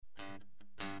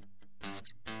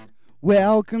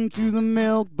Welcome to the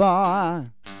milk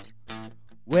bar.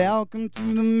 Welcome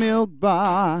to the milk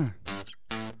bar.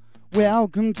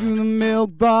 Welcome to the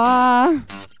milk bar.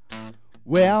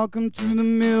 Welcome to the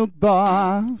milk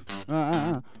bar.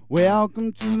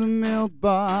 Welcome to the milk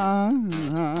bar.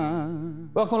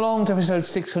 Welcome along to episode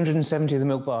 670 of the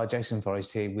Milk Bar. Jason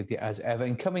Forrest here with you as ever.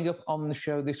 And coming up on the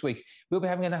show this week, we'll be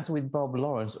having a natter with Bob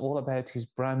Lawrence all about his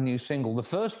brand new single, the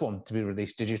first one to be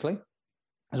released digitally.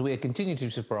 As we are continuing to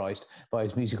be surprised by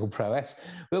his musical prowess,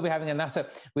 we'll be having a natter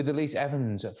with Elise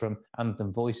Evans from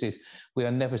Anthem Voices. We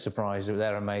are never surprised at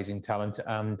their amazing talent,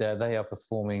 and they are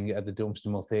performing at the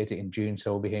Dagenham Theatre in June,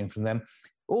 so we'll be hearing from them.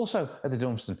 Also at the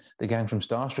Dagenham, the gang from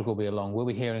Starstruck will be along. We'll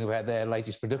be hearing about their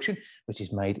latest production, which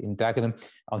is made in Dagenham.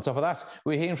 On top of that,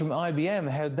 we're hearing from IBM,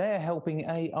 how they're helping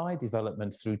AI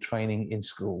development through training in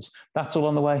schools. That's all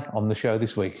on the way on the show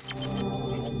this week.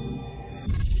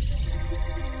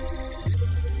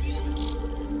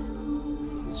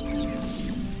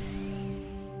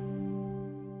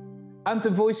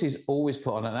 Anthem Voices always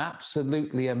put on an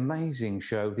absolutely amazing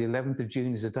show. The 11th of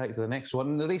June is the date for the next one.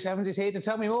 And Elise Evans is here to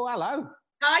tell me more. Hello.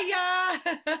 Hiya.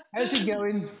 How's it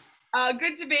going?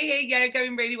 Good to be here. Yeah,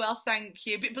 going really well, thank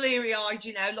you. A bit bleary-eyed,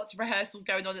 you know, lots of rehearsals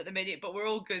going on at the minute, but we're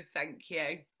all good, thank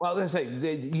you. Well, let's say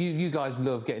you guys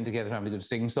love getting together and having a good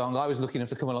sing-song. I was lucky enough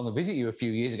to come along and visit you a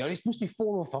few years ago. It must be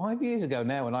 4 or 5 years ago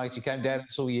now when I actually came down and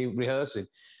saw you rehearsing.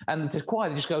 And the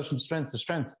choir just goes from strength to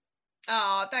strength.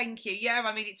 Oh, thank you. Yeah,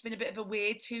 I mean, it's been a bit of a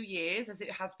weird 2 years, as it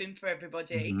has been for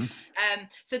everybody.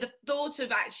 So the thought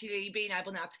of actually being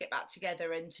able now to get back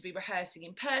together and to be rehearsing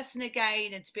in person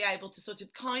again and to be able to sort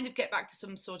of kind of get back to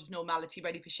some sort of normality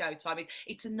ready for showtime,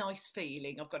 it's a nice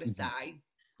feeling, I've got to say.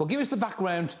 Well, give us the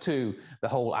background to the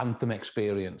whole Anthem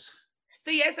experience. So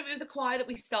yeah, so it was a choir that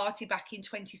we started back in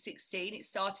 2016. It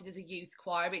started as a youth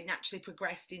choir. It naturally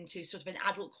progressed into sort of an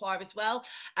adult choir as well,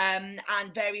 and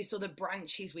various other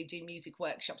branches. We do music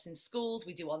workshops in schools,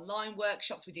 we do online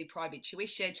workshops, we do private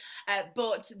tuition.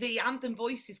 But the Anthem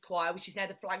Voices choir, which is now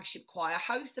the flagship choir,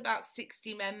 hosts about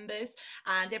 60 members.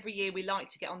 And every year we like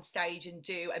to get on stage and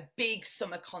do a big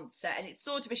summer concert. And it's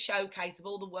sort of a showcase of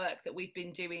all the work that we've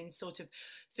been doing sort of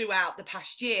throughout the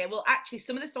past year. Well, actually,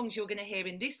 some of the songs you're going to hear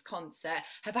in this concert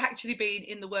have actually been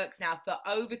in the works now for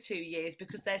over 2 years,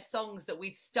 because they're songs that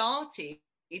we've started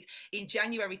in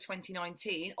January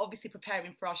 2019, obviously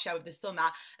preparing for our show of the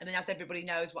summer, and then as everybody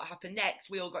knows what happened next,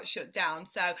 we all got shut down.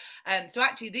 So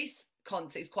actually this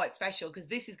concert is quite special because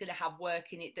this is going to have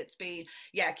work in it that's been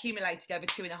accumulated over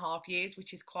 2.5 years,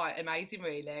 which is quite amazing,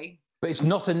 really. But it's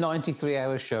not a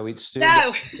 93-hour show. It's still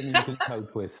something you can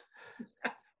cope with.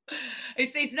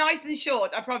 It's nice and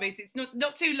short, I promise. It's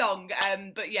not too long,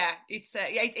 but yeah, it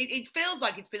feels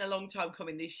like it's been a long time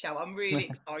coming, this show. I'm really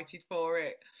excited for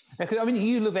it. I mean,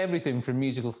 you love everything from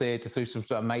musical theatre through some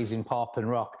sort of amazing pop and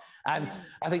rock, and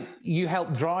I think you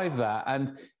help drive that.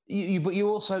 And but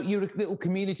you're a little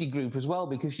community group as well,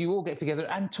 because you all get together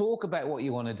and talk about what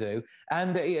you want to do,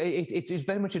 and it's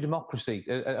very much a democracy,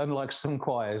 unlike some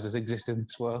choirs that exist in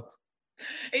this world.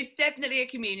 It's definitely a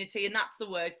community, and that's the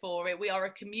word for it. We are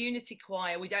a community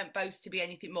choir. We don't boast to be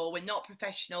anything more. We're not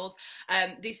professionals.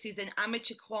 This is an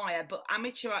amateur choir, but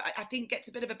amateur, I think, gets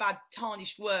a bit of a bad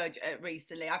tarnished word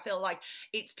recently. I feel like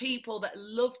it's people that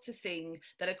love to sing,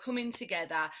 that are coming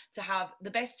together to have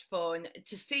the best fun,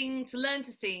 to sing, to learn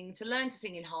to sing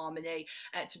in harmony,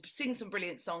 to sing some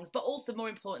brilliant songs, but also, more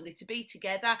importantly, to be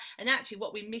together. And actually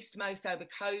what we missed most over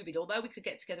COVID, although we could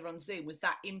get together on Zoom, was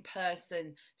that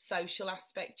in-person social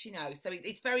aspect, you know. So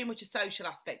it's very much a social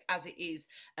aspect as it is,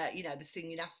 the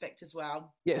singing aspect as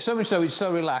well. Yeah, so much so it's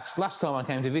so relaxed. Last time I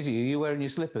came to visit you, you were wearing your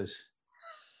slippers.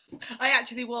 I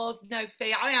actually was, no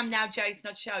fear. I am now, Jason,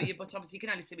 I'd show you, but obviously you can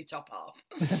only see me top half.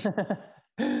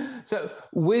 So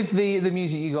with the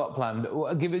music you got planned,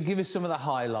 give us some of the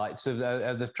highlights of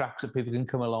the tracks that people can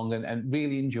come along and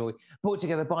really enjoy, put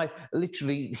together by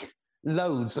literally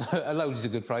loads is a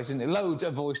good phrase, isn't it? Loads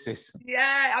of voices.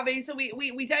 Yeah, I mean, so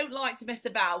we don't like to mess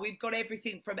about. We've got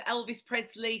everything from Elvis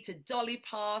Presley to Dolly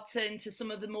Parton to some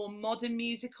of the more modern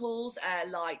musicals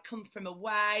like Come From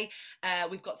Away.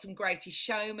 We've got some Greatest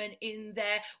Showman in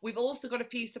there. We've also got a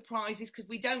few surprises, because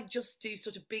we don't just do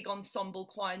sort of big ensemble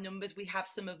choir numbers. We have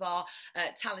some of our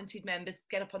talented members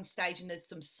get up on stage, and there's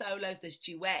some solos, there's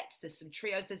duets, there's some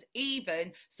trios, there's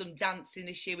even some dancing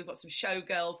this year. We've got some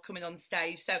showgirls coming on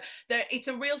stage. So it's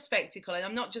a real spectacle, and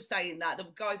I'm not just saying that. The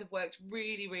guys have worked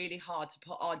really, really hard to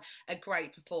put on a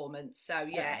great performance. So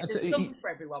yeah, there's something for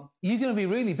everyone. You're going to be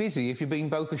really busy if you're being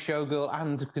both a showgirl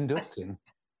and conducting.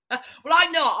 Well,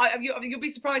 I'm not. You'll be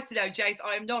surprised to know, Jace,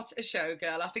 I am not a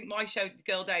showgirl. I think my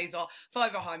showgirl days are far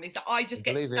behind me. So I just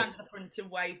get to stand at the front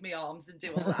and wave my arms and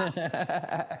do all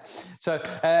that. So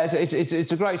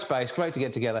it's a great space, great to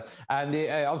get together. And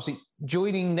obviously,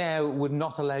 joining now would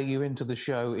not allow you into the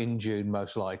show in June,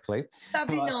 most likely.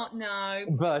 Sadly not, no.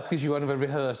 But because you won't have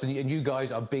rehearsed, and you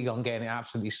guys are big on getting it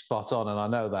absolutely spot on, and I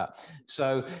know that.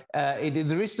 So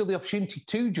there is still the opportunity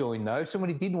to join, though. If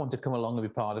somebody did want to come along and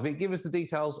be part of it, give us the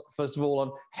details, first of all,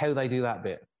 on how they do that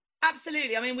bit.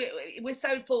 Absolutely. I mean, we're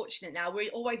so fortunate now. We're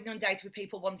always inundated with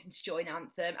people wanting to join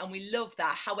Anthem, and we love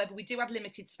that. However, we do have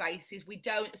limited spaces. We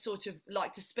don't sort of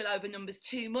like to spill over numbers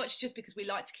too much, just because we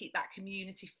like to keep that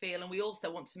community feel, and we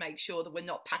also want to make sure that we're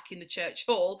not packing the church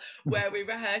hall where we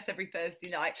rehearse every Thursday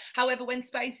night. However, when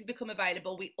spaces become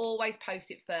available, we always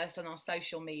post it first on our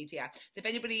social media. So if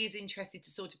anybody is interested to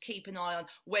sort of keep an eye on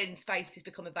when spaces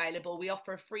become available, we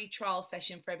offer a free trial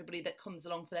session for everybody that comes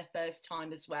along for their first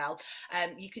time as well.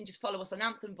 You can just follow us on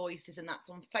Anthem Voices, and that's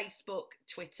on Facebook,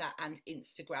 Twitter and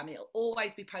Instagram. It'll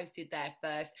always be posted there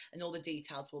first, and all the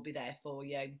details will be there for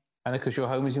you. And because your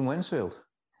home is in Wensfield.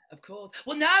 Of course.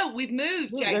 Well, no, we've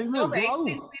moved, Jay. Sorry.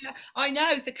 I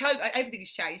know. So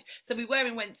everything's changed. So we were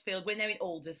in Wensfield. We're now in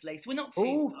Aldersley. So we're not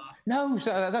too far. No, so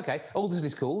that's okay.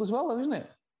 Aldersley's cool as well, though, isn't it?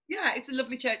 Yeah, it's a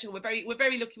lovely church hall. We're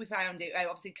very lucky we found it.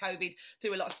 Obviously, COVID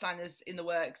threw a lot of spanners in the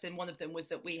works, and one of them was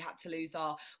that we had to lose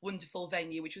our wonderful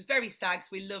venue, which was very sad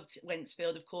because we loved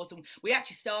Wensfield, of course, and we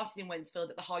actually started in Wensfield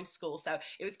at the high school, so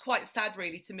it was quite sad,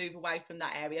 really, to move away from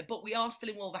that area. But we are still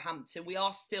in Wolverhampton. We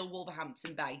are still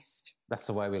Wolverhampton-based. That's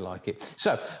the way we like it.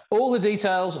 So, all the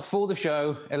details for the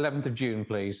show, 11th of June,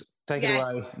 please. Take it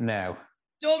away now.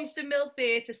 Dormston Mill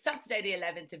Theatre, Saturday the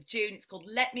 11th of June. It's called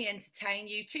Let Me Entertain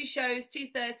You. 2 shows,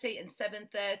 2:30 and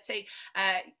 7:30.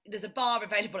 There's a bar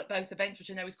available at both events, which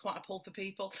I know is quite a pull for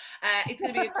people. It's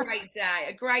going to be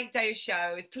a great day of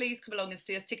shows. Please come along and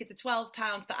see us. Tickets are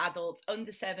 £12 for adults.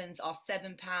 Under 7s are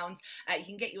 £7. You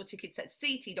can get your tickets at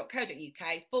ct.co.uk/Let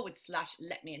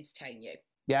Me Entertain You.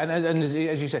 Yeah, and as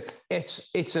you said,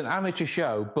 it's an amateur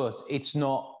show, but it's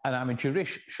not an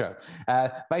amateurish show.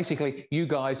 Basically, you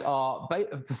guys are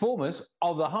performers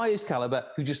of the highest calibre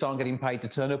who just aren't getting paid to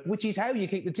turn up, which is how you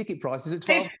keep the ticket prices at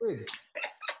 12 quid.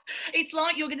 It's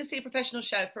like you're going to see a professional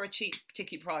show for a cheap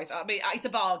ticket price. I mean, it's a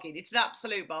bargain. It's an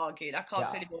absolute bargain. I can't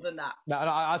say any more than that. No,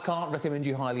 I can't recommend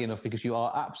you highly enough because you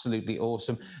are absolutely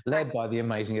awesome, led by the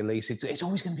amazing Elise. It's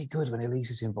always going to be good when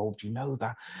Elise is involved. You know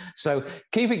that. So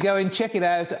keep it going. Check it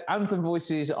out. Anthem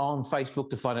Voices on Facebook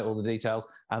to find out all the details.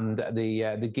 And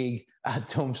the gig at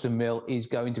Dormston Mill is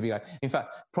going to be great. In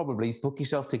fact, probably book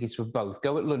yourself tickets for both.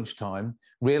 Go at lunchtime,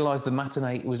 realise the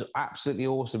matinee was absolutely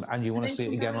awesome, and you want to see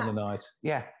it again on the night.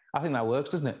 Yeah. I think that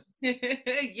works, doesn't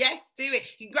it? Yes, do it.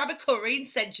 You can grab a curry in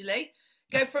Sedgley,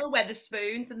 go for a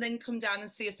Wetherspoons, and then come down and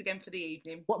see us again for the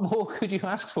evening. What more could you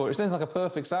ask for? It sounds like a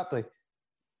perfect Saturday.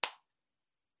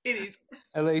 It is.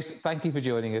 Elise, thank you for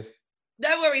joining us.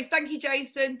 No worries. Thank you,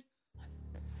 Jason.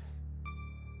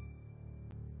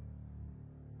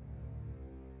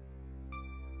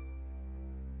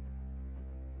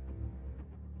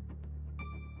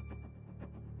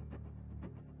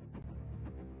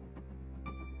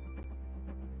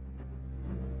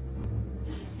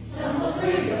 Stumble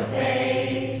through your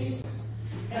days,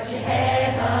 got your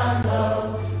head hung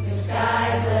low, your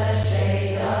sky's a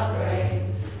shade of grey,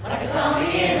 like a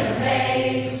zombie in a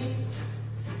maze,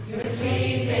 you're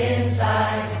asleep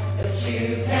inside.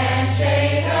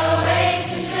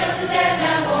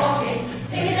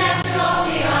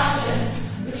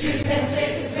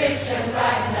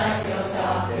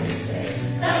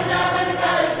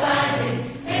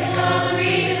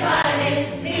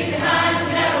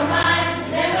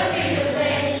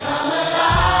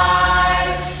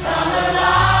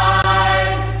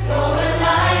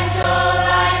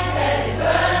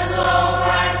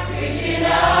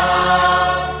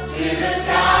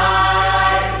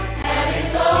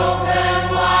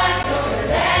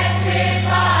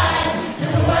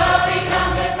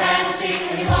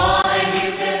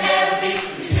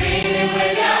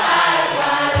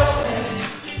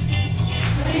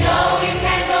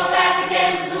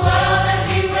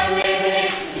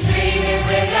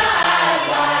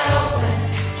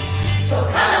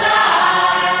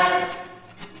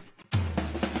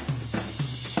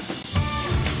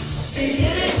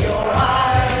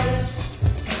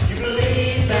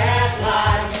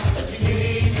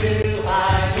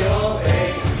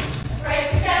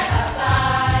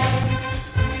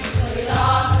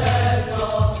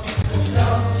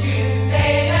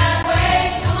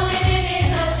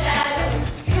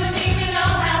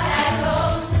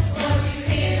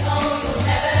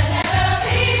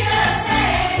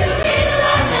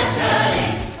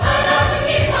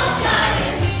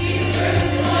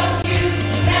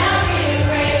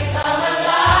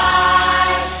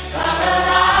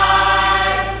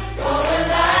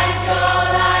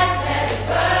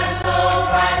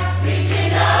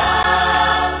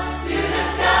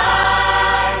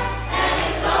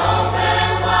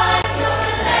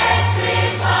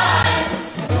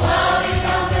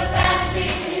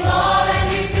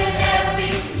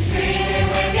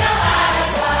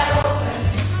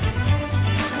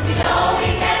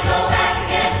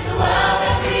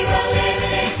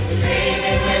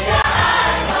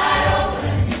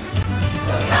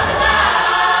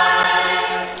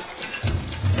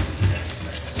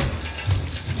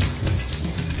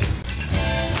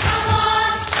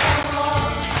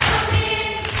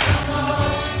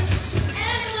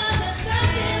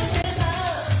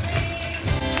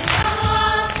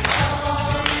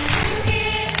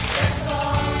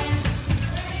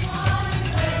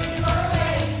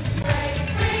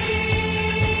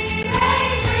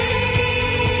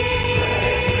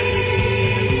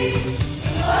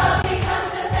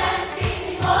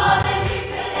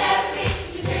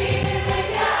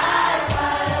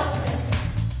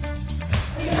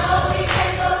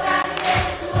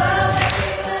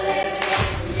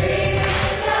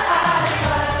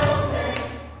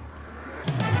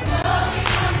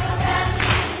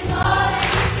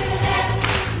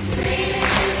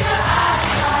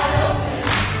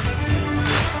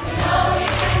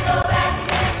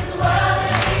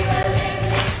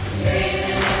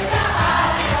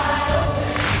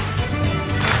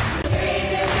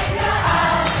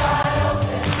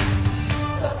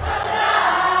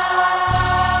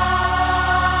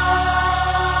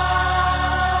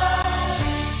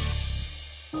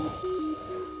 When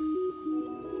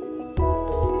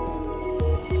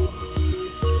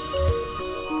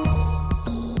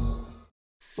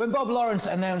Bob Lawrence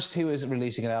announced he was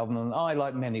releasing an album, and I,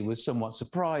 like many, was somewhat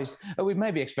surprised. We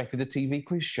maybe expected a TV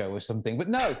quiz show or something, but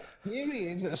no, here he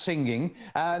is singing.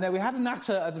 Now, we had a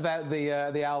natter about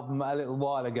the album a little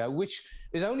while ago, which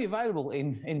is only available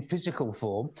in physical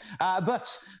form,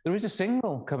 but there is a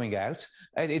single coming out.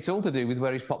 It's all to do with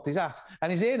where he's popped his hat,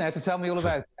 and he's here now to tell me all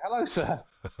about it. Hello, sir.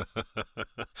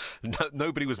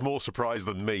 Nobody was more surprised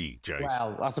than me, Jace.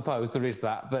 Well, I suppose there is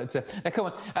that, but now come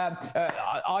on.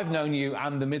 I've known you,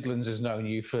 and the Midlands has known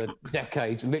you for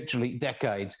decades, literally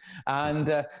decades,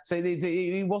 and so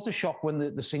it was a shock when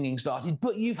the singing started,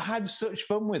 but you've had such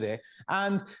fun with it,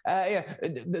 and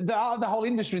the whole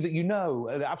industry that you know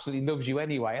absolutely loves you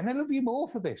anyway, and they love you more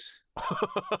for this.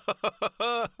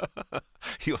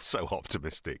 You're so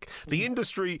optimistic. The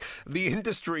industry,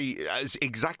 as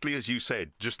exactly as you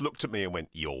said, just looked at me and went,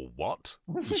 "You're what?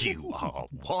 You are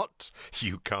what?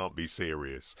 You can't be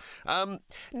serious."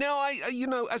 Now,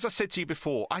 as I said to you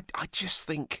before, I just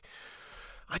think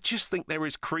there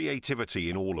is creativity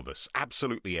in all of us,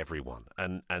 absolutely everyone,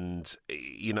 and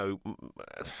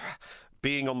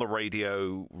being on the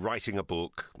radio, writing a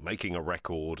book, making a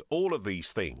record, all of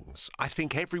these things, I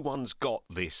think everyone's got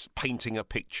this, painting a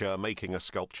picture, making a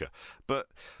sculpture. But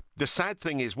the sad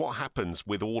thing is what happens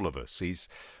with all of us is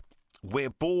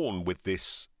we're born with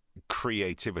this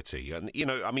creativity. And,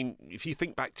 if you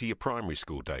think back to your primary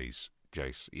school days,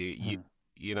 Jace,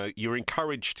 you're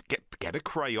encouraged to get a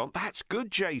crayon. That's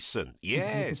good, Jason.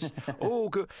 Yes. Oh,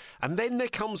 good. And then there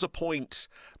comes a point,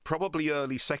 probably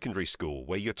early secondary school,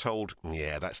 where you're told,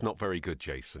 yeah, that's not very good,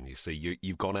 Jason. You see,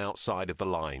 you've gone outside of the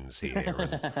lines here.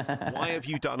 And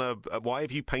why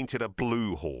have you painted a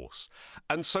blue horse?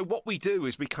 And so what we do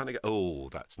is we kind of go, oh,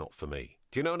 that's not for me.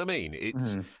 Do you know what I mean?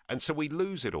 And so we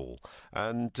lose it all.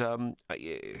 And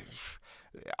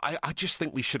I just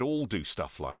think we should all do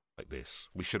stuff like this.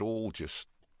 We should all just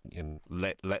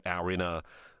let our inner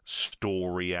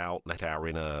story out, let our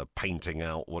inner painting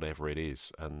out, whatever it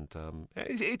is, and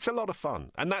it's a lot of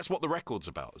fun, and that's what the record's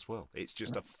about as well. It's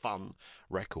just a fun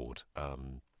record.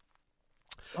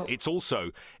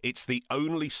 It's the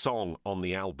only song on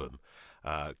the album,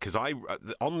 because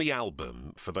on the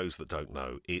album, for those that don't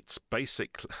know, it's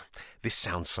basically, this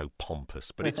sounds so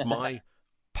pompous, but it's my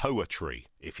poetry,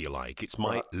 if you like. It's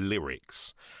my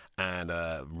lyrics. And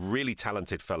a really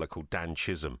talented fella called Dan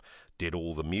Chisholm did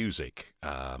all the music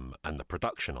and the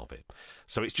production of it.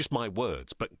 So it's just my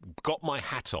words. But Got My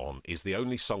Hat On is the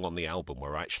only song on the album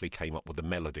where I actually came up with the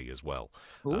melody as well.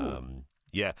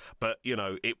 Yeah, but,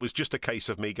 it was just a case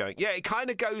of me going, yeah, it kind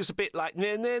of goes a bit like,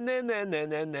 na, na, na, na, na,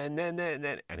 na, na, na, na,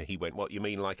 na. And he went, what, you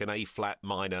mean like an A-flat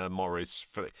minor Morris?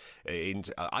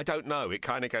 I don't know. It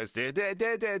kind of goes, da, da,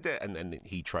 da, da, da. And then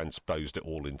he transposed it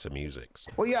all into music.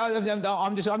 So. Well, yeah,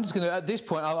 I'm just going to, at this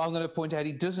point, I'm going to point out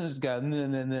he doesn't go, na,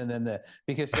 na, na, na, na,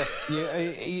 because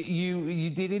you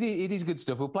did it. It is good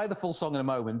stuff. We'll play the full song in a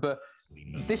moment, but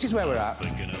this is where we're at.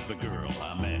 Thinking of the girl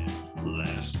I met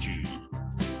last June.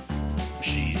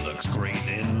 She looks great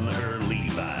in her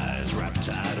Levi's wrapped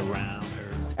tight around her.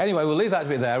 Anyway, we'll leave that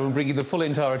bit there and bring you the full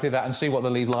entirety of that and see what the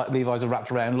Levi's are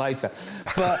wrapped around later.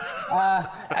 But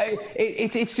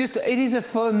it is a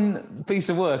fun piece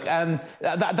of work, and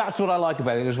that's what I like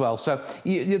about it as well. So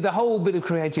the whole bit of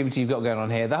creativity you've got going on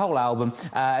here, the whole album,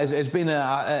 has been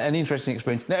an interesting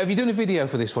experience. Now, have you done a video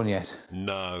for this one yet?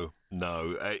 No.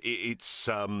 It's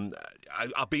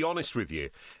I'll be honest with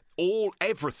you.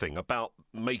 Everything about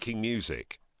making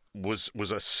music was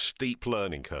a steep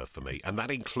learning curve for me, and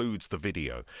that includes the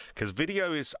video, because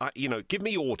video is, give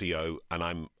me audio and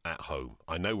I'm at home.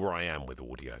 I know where I am with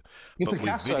audio. You're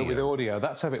Picasso with audio.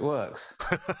 That's how it works.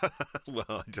 Well,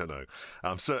 I don't know.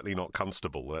 I'm certainly not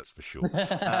comfortable, that's for sure.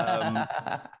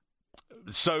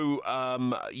 So,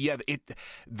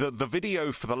 the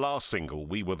video for the last single,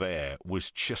 We Were There,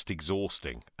 was just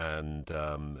exhausting, and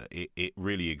it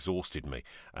really exhausted me.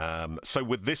 So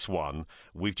with this one,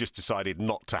 we've just decided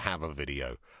not to have a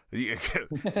video. Yeah,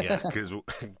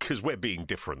 because we're being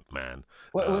different, man.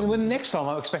 Well, when next time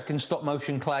I'm expecting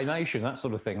stop-motion claymation, that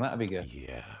sort of thing. That'd be good.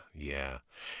 Yeah.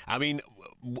 I mean,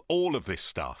 all of this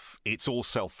stuff, it's all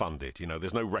self-funded.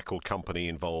 There's no record company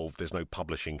involved. There's no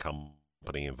publishing company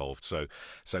involved, so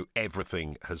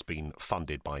everything has been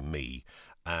funded by me,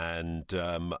 and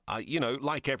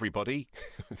like everybody,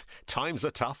 times are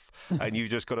tough, and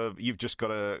you've just got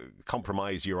to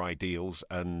compromise your ideals,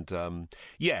 and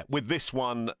with this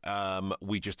one,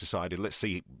 we just decided, let's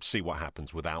see what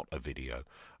happens without a video.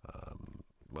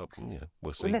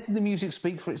 We'll see. We're letting the music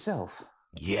speak for itself.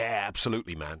 Yeah,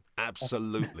 absolutely, man.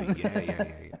 Absolutely.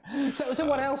 Yeah. So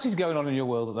what else is going on in your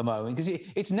world at the moment? Because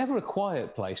it's never a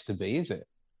quiet place to be, is it?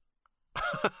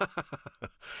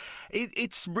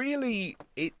 It's really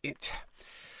it.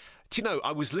 Do you know?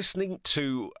 I was listening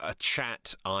to a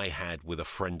chat I had with a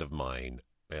friend of mine.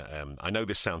 I know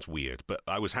this sounds weird, but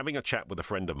I was having a chat with a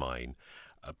friend of mine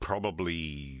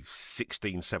probably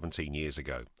 16, 17 years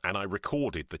ago, and I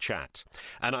recorded the chat.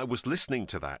 And I was listening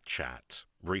to that chat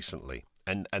recently,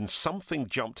 and something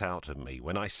jumped out at me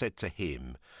when I said to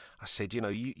him, I said, you know,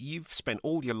 you've spent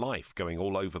all your life going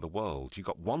all over the world. You've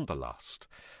got wanderlust.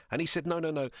 And he said,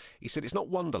 no. He said, it's not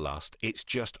wanderlust. It's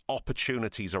just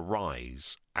opportunities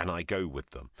arise and I go with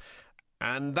them.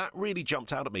 And that really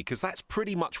jumped out at me because that's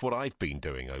pretty much what I've been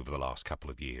doing over the last couple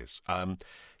of years.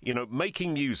 You know,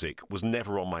 making music was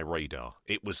never on my radar.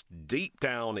 It was deep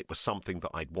down, it was something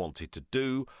that I'd wanted to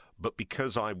do, but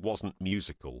because I wasn't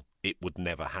musical, it would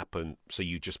never happen. So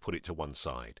you just put it to one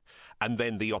side. And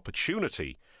then the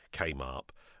opportunity came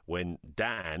up when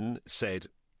Dan said,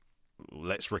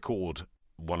 let's record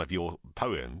one of your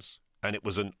poems, and it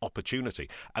was an opportunity,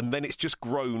 and then it's just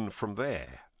grown from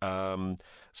there.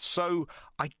 So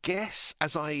I guess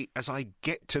as I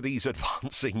get to these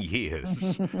advancing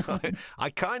years,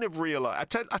 I kind of realize.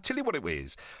 I tell you what it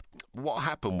is. What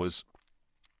happened was,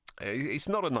 it's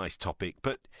not a nice topic,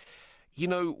 but you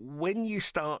know, when you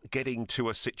start getting to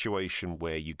a situation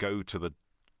where you go to the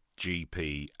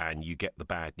GP and you get the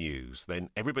bad news, then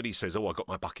everybody says, "Oh, I got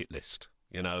my bucket list."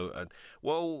 You know, and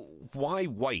well, why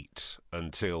wait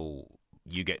until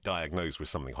you get diagnosed with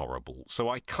something horrible? So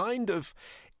I kind of,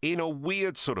 in a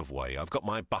weird sort of way, I've got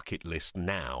my bucket list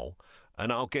now,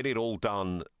 and I'll get it all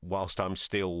done whilst I'm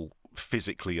still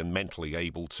physically and mentally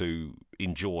able to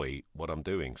enjoy what I'm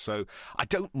doing. So I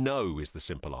don't know is the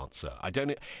simple answer. I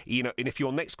don't, you know, and if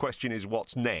your next question is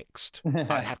what's next,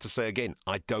 I'd have to say again,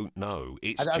 I don't know.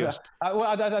 It's I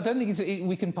don't think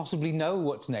we can possibly know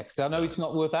what's next. I know it's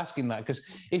not worth asking that, because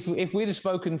if we'd have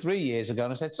spoken 3 years ago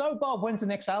and I said, so Bob, when's the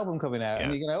next album coming out?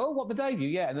 And you're going to, oh, what, the debut?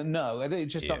 Yeah. And then no,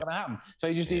 it's just not going to happen. So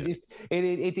you just,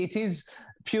 it is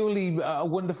purely a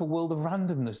wonderful world of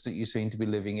randomness that you seem to be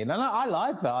living in. And I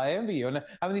like that. I envy you. And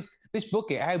I mean, this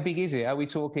bucket, how big is it? Are we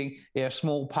talking a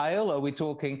small pail? Are we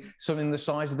talking something the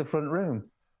size of the front room?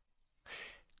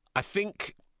 I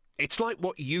think it's like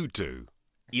what you do.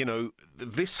 You know,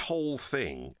 this whole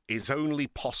thing is only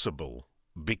possible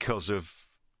because of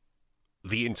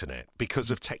the internet,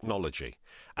 because of technology.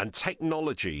 And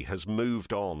technology has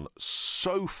moved on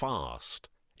so fast.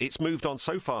 It's moved on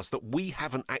so fast that we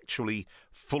haven't actually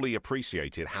fully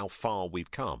appreciated how far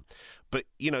we've come. But,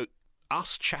 you know,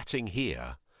 us chatting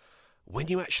here, when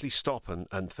you actually stop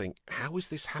and think, how is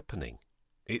this happening?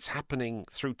 It's happening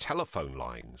through telephone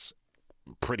lines,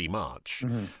 pretty much.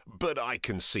 Mm-hmm. But I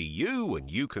can see you and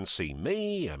you can see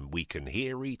me and we can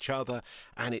hear each other.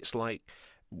 And it's like,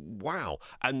 wow.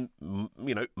 And,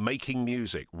 you know, making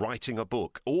music, writing a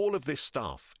book, all of this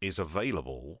stuff is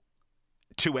available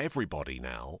to everybody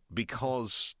now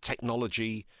because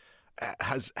technology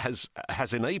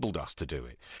has enabled us to do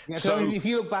it. Yeah, so if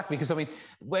you look back, because I mean,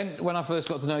 when I first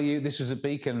got to know you, this was at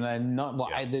Beacon, and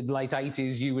the late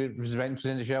 80s, you were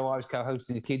presenting a show, I was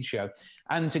co-hosting a kids show,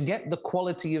 and to get the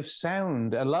quality of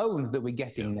sound alone that we're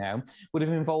getting now would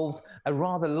have involved a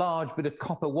rather large bit of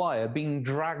copper wire being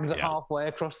dragged halfway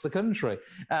across the country,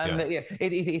 and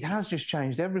it has just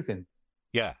changed everything.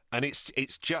 Yeah, and it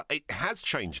has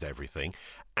changed everything,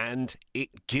 and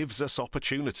it gives us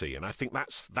opportunity. And I think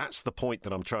that's the point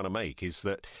that I'm trying to make, is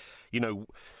that, you know,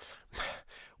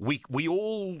 we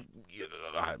all,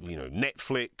 you know,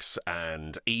 Netflix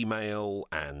and email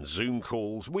and Zoom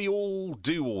calls, we all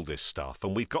do all this stuff,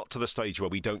 and we've got to the stage where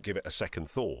we don't give it a second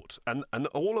thought, and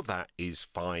all of that is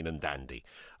fine and dandy.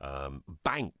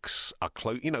 Banks are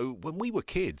closed. You know, when we were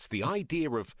kids, the idea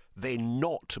of there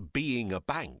not being a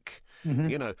bank. Mm-hmm.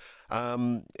 You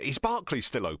know, is Barclays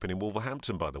still open in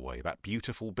Wolverhampton, by the way? That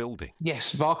beautiful building.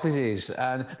 Yes, Barclays is.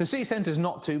 And the city centre's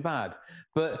not too bad.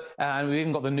 But we've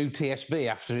even got the new TSB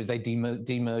after they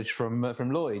demerged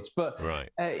from Lloyd's. But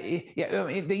they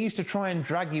used to try and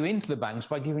drag you into the banks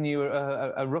by giving you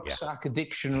a rucksack, a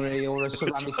dictionary, or a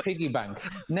ceramic piggy bank.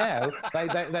 Now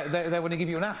they want to give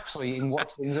you an app so you can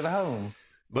watch things at home.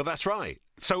 Well, that's right.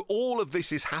 So all of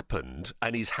this has happened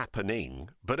and is happening.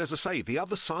 But as I say, the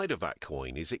other side of that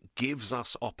coin is it gives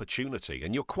us opportunity.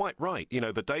 And you're quite right. You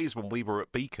know, the days when we were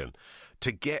at Beacon,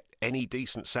 to get any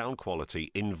decent sound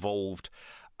quality involved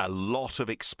a lot of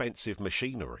expensive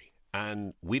machinery.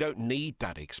 And we don't need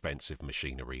that expensive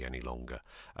machinery any longer.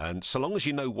 And so long as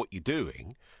you know what you're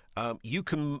doing, you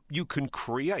can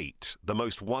create the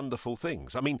most wonderful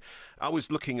things. I mean, I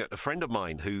was looking at a friend of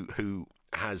mine who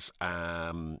has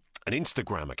an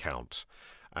Instagram account,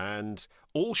 and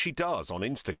all she does on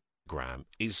Instagram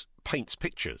is paints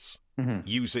pictures.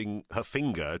 Using her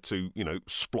finger to,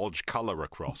 splodge colour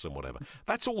across and whatever.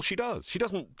 That's all she does. She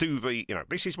doesn't do the,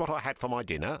 this is what I had for my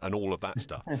dinner and all of that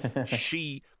stuff.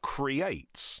 She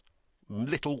creates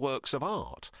little works of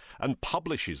art and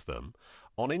publishes them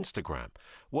on Instagram.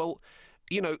 Well,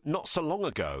 not so long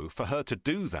ago, for her to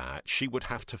do that, she would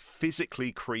have to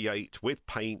physically create with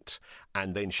paint,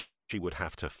 and then she would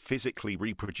have to physically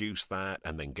reproduce that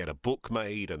and then get a book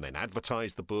made and then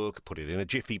advertise the book, put it in a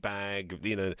jiffy bag.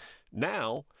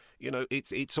 Now,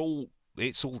 it's all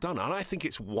done. And I think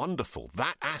it's wonderful.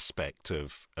 That aspect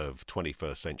of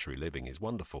 21st century living is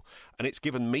wonderful. And it's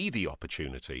given me the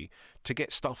opportunity to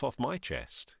get stuff off my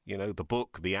chest. The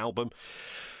book, the album.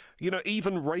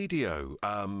 Even radio,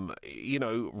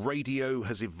 radio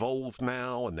has evolved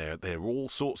now, and there are all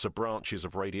sorts of branches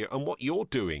of radio. And what you're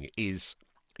doing is,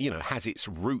 has its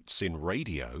roots in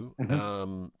radio.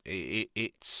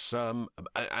 It's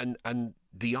and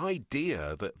the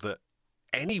idea that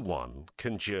anyone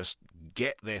can just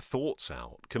get their thoughts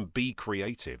out, can be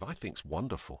creative, I think is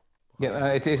wonderful. Yeah,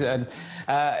 it is. And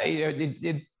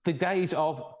the days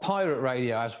of pirate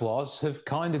radio, as was, have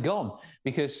kind of gone,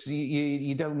 because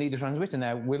you don't need a transmitter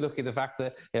now. We're looking at the fact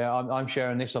that I'm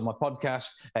sharing this on my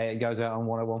podcast. It goes out on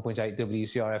 101.8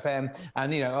 WCR-FM,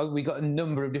 and we got a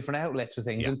number of different outlets for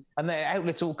things, and the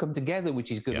outlets all come together,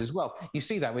 which is good as well. You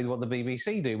see that with what the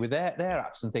BBC do with their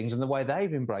apps and things, and the way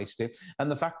they've embraced it,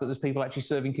 and the fact that there's people actually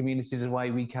serving communities the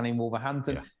way we can in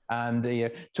Wolverhampton.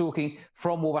 And talking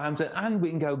from Wolverhampton, and we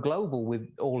can go global with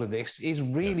all of this, is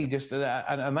really just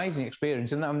an amazing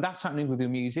experience. And that's happening with your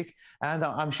music. And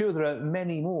I'm sure there are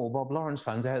many more Bob Lawrence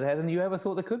fans out there than you ever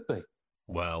thought there could be.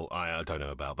 Well, I don't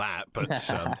know about that, but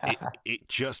it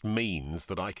just means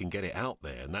that I can get it out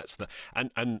there. And that's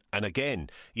and again,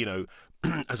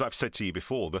 as I've said to you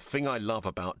before, the thing I love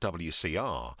about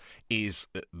WCR is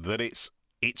that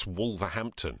it's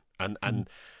Wolverhampton. And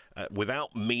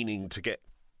without meaning to get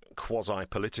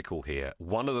quasi-political here,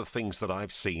 one of the things that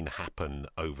I've seen happen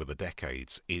over the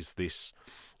decades is this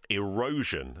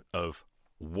erosion of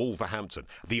Wolverhampton.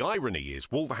 The irony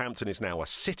is Wolverhampton is now a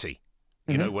city.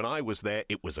 When I was there,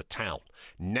 it was a town.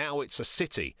 Now it's a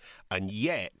city. And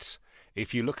yet,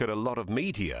 if you look at a lot of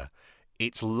media,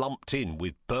 it's lumped in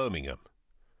with Birmingham.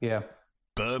 Yeah.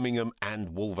 Birmingham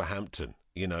and Wolverhampton,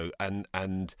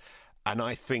 and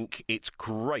I think it's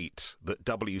great that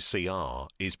WCR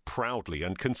is proudly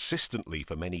and consistently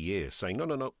for many years saying,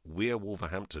 no, we're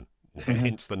Wolverhampton.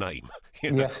 Hence the name,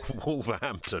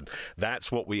 Wolverhampton.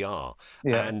 That's what we are.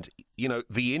 Yeah. And,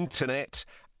 the internet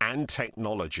and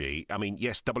technology, I mean,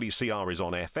 yes, WCR is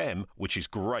on FM, which is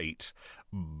great.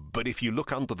 But if you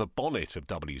look under the bonnet of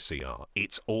WCR,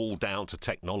 it's all down to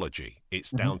technology. It's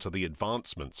down to the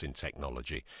advancements in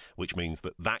technology, which means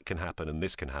that can happen and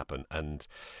this can happen. And,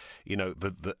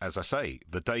 as I say,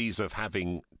 the days of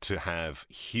having to have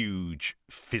huge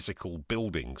physical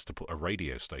buildings to put a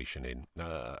radio station in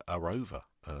are over.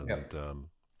 And,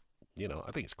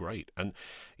 I think it's great. And,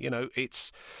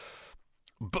 it's...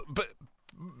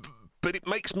 But it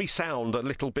makes me sound a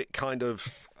little bit kind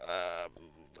of...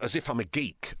 as if I'm a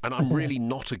geek, and I'm really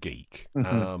not a geek.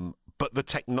 But the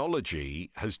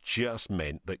technology has just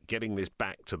meant that getting this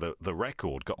back to the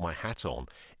record, got my hat on,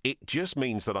 it just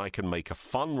means that I can make a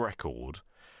fun record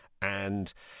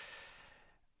and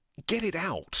get it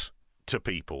out to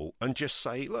people and just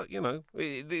say, look,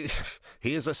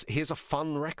 here's a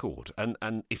fun record.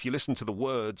 And if you listen to the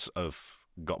words of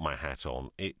Got My Hat On,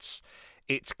 it's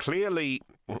clearly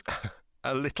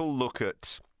a little look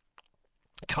at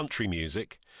country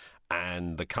music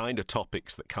and the kind of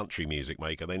topics that country music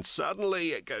make, and then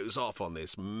suddenly it goes off on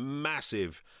this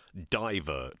massive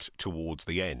divert towards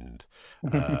the end.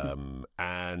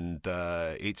 And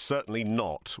it's certainly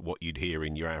not what you'd hear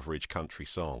in your average country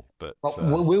song. But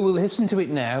we will listen to it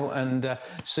now and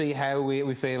see how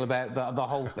we feel about the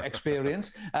whole experience.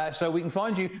 So we can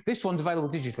find you. This one's available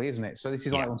digitally, isn't it? So this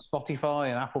is like on Spotify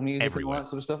and Apple Music everywhere. And all that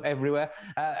sort of stuff, everywhere.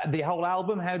 The whole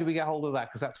album, how do we get hold of that?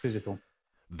 Because that's physical.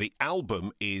 The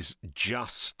album is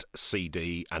just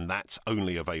CD, and that's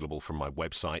only available from my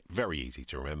website. Very easy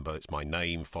to remember. It's my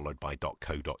name followed by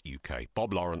 .co.uk,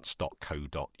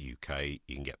 boblawrence.co.uk. You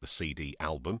can get the CD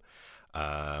album.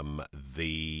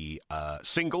 The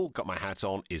single, Got My Hat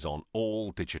On, is on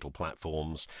all digital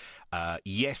platforms.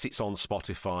 Yes, it's on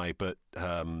Spotify, but,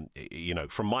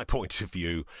 from my point of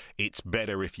view, it's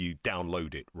better if you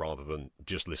download it rather than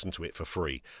just listen to it for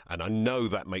free. And I know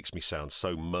that makes me sound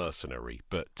so mercenary,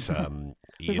 but,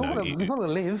 we've got to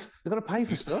live. We've got to pay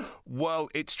for stuff. Well,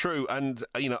 it's true. And,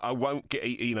 I won't get,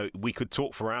 we could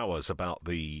talk for hours about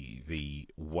the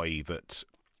way that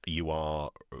you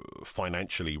are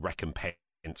financially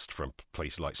recompensed from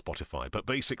places like Spotify. But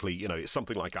basically, it's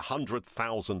something like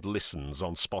 100,000 listens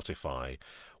on Spotify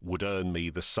would earn me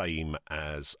the same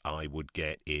as I would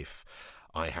get if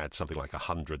I had something like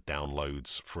 100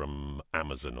 downloads from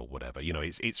Amazon or whatever.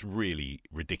 It's really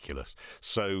ridiculous.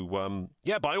 So,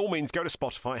 by all means, go to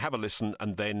Spotify, have a listen,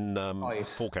 and then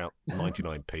fork out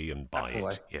 99p and buy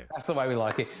it. Yeah. That's the way we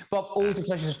like it. Bob, always a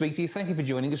pleasure to speak to you. Thank you for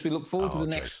joining us. We look forward to the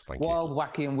next wild,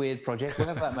 wacky and weird project,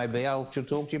 whatever that may be. I'll talk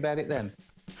to you about it then.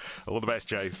 All the best,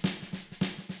 Jay.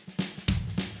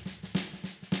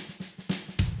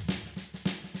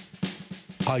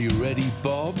 Are you ready,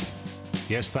 Bob?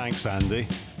 Yes, thanks, Andy.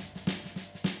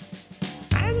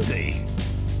 Andy!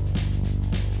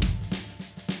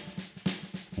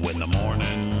 When the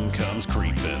morning comes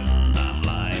creeping, I'm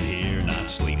lying here not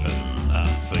sleeping. I'm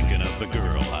thinking of the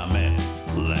girl I met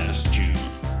last June.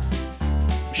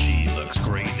 She looks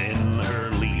great in her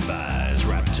Levi's,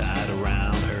 wrapped tight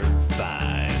around her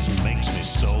thighs. Makes me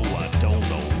so I don't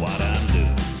know what I'm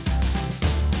doing.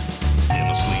 If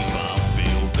I sleep I'll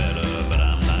feel better, but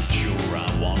I'm not sure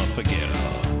I wanna forget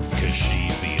her, 'cause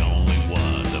she's the only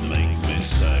one to make me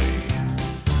say,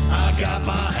 I got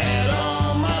my hat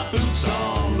on, my boots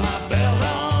on, my belt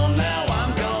on, now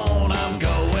I'm gone, I'm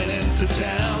going into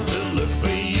town to look for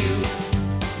you,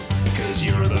 'cause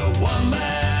you're the one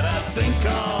that I think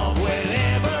of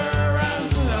whenever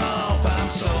I'm off. I'm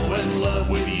so in love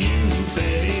with you,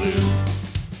 Betty Lou.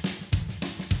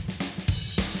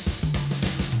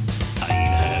 I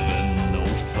ain't having no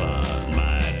fun,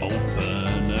 might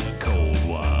open a cold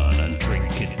one and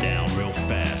drink it down real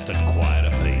fast at quite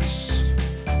a pace.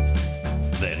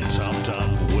 Then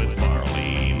tum-tum with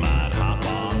barley, might hop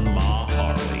on my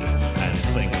Harley and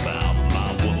think about my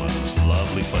woman's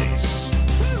lovely face.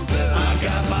 I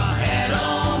got my hat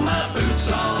on, my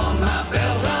boots on, my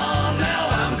belt on, now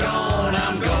I'm gone,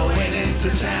 I'm going into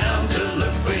town to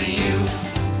look for you,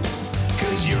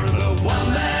 'cause you're the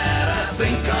one that I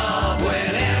think of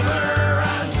whenever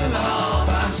I'm off.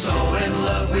 I'm so in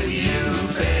love with you,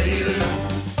 Betty Lou.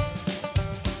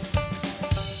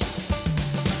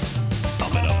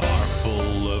 I'm in a bar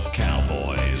full of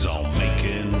cowboys, all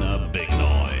making a big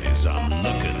noise. I'm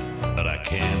looking, but I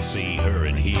can't see her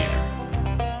in here.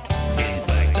 In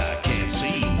fact, I can't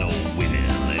see no women.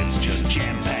 It's just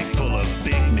jam-packed full of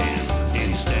big men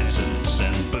in Stetsons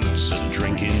and boots and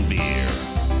drinking beer.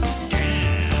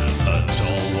 A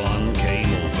tall one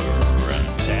came over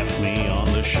and tapped me on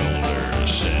the shoulder.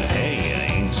 Said, hey,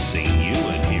 I ain't seen you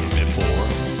in here before.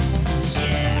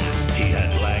 Yeah. He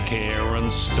had black hair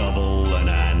and stubble, and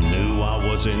I knew I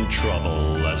was in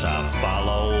trouble as I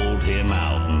followed him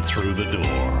out and through the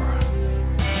door.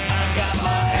 I got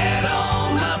my hat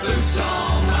on, my boots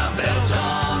on, my belt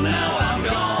on, now I'm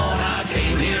gone. I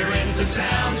came here into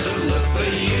town to look for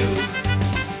you.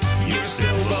 You're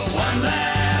still the one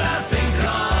that I think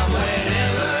of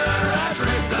whenever I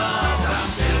drift off. I'm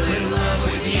still in love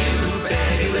with you,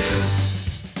 Betty Lou.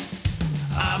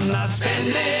 I'm not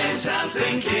spending time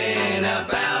thinking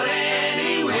about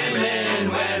any women.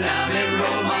 When I'm in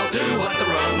Rome, I'll do what the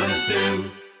Romans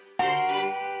do.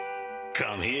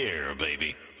 Come here,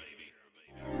 baby.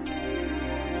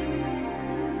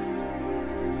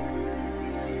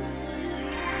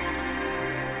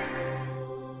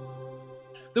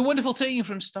 The wonderful team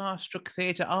from Starstruck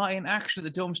Theatre are in action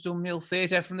at the Dormston Mill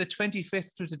Theatre from the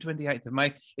 25th through to the 28th of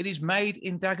May. It is made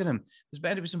in Dagenham. There's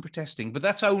bound to be some protesting, but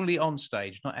that's only on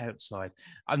stage, not outside.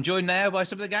 I'm joined now by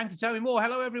some of the gang to tell me more.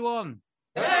 Hello, everyone.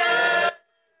 Hello.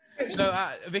 So,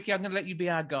 Vicky, I'm going to let you be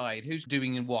our guide. Who's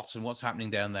doing and what's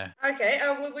happening down there? Okay,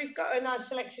 well, we've got a nice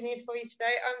selection here for you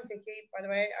today. I'm Vicky, by the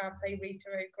way. I play Rita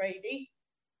O'Grady.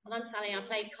 And I'm Sally, I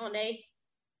play Connie.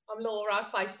 I'm Laura, I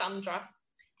play Sandra.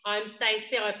 I'm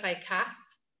Stacey, I play Cass.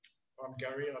 I'm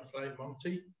Gary, I play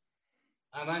Monty.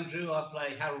 I'm Andrew, I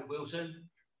play Harold Wilson.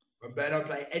 I'm Ben, I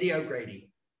play Eddie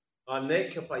O'Grady. I'm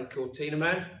Nick, I play Cortina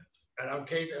Man. And I'm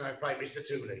Keith, and I play Mr.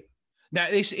 Tooley. Now,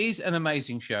 this is an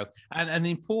amazing show and an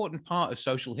important part of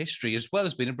social history, as well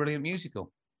as being a brilliant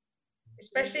musical.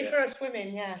 Especially for us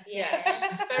women, yeah.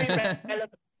 It's very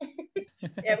relevant.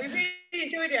 Yeah, we really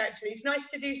enjoyed it, actually. It's nice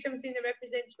to do something that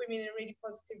represents women in a really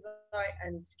positive light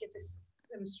and gives us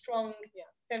them strong,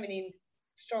 feminine,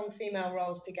 strong female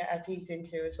roles to get our teeth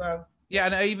into as well. Yeah,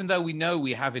 and even though we know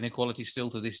we have inequality still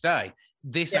to this day,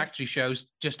 this actually shows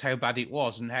just how bad it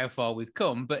was and how far we've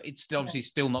come, but it's obviously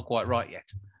still not quite right yet.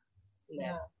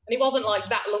 Yeah. And it wasn't like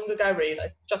that long ago, really,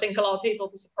 which I think a lot of people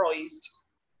were surprised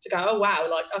to go, oh, wow,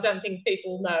 like, I don't think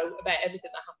people know about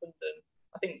everything that happened. And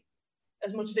I think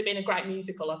as much as it being a great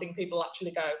musical, I think people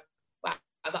actually go, wow,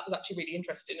 that was actually really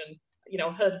interesting. And, you know,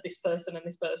 I've heard of this person and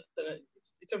this person. And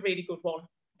it's a really good one.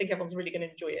 I think everyone's really going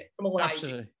to enjoy it from all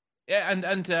ages. Yeah,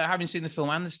 and having seen the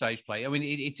film and the stage play, I mean,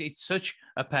 it's such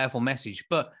a powerful message,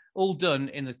 but all done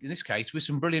in this case with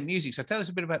some brilliant music. So tell us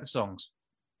a bit about the songs.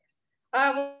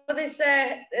 Well, there's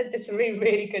some really,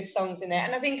 really good songs in there,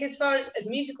 and I think as far as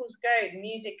musicals go, the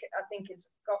music I think has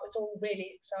got us all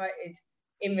really excited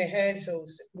in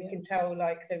rehearsals. We can tell,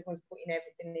 like, everyone's putting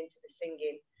everything into the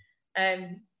singing.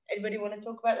 Anybody want to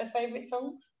talk about their favourite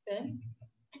songs? Ben?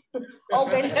 Oh,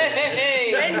 Ben's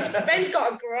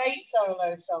got a great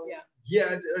solo song.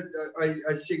 Yeah,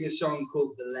 I sing a song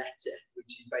called "The Letter,"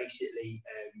 which is basically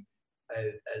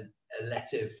a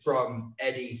letter from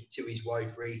Eddie to his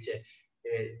wife Rita,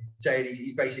 saying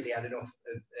he's basically had enough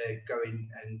of going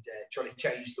and trying to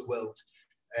change the world,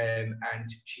 and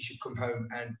she should come home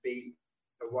and be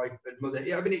a wife and mother.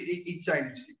 Yeah, I mean, it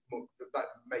sounds more, that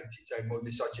makes it sound more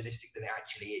misogynistic than it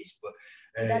actually is, but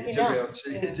it's a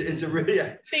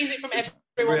real sees it from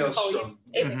everyone's side.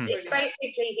 It's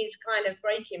basically his kind of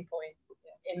breaking point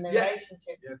in the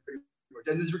relationship. Yeah, pretty much.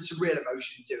 And there's some real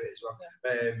emotion to it as well.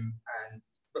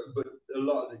 But a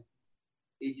lot of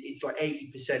it's like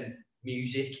 80%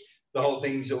 music. The whole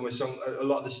thing's almost a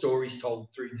lot of the stories told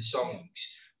through the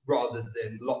songs rather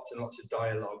than lots and lots of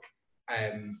dialogue.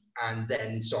 And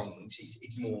then songs.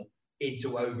 It's more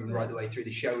interwoven right the way through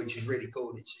the show, which is really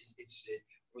cool. It's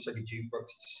almost like a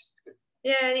jukebox.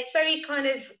 Yeah, and it's very kind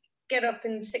of get up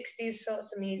in 60s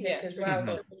sorts of music as well.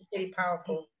 So it's really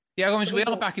powerful. Yeah, I mean, we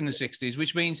are back in the 60s,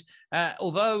 which means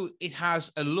although it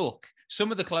has a look,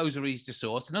 some of the clothes are easy to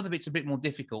source, and other bits a bit more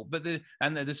difficult. But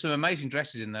there's some amazing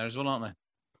dresses in there as well, aren't there?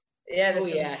 Yeah, Laura,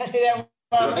 do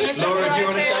you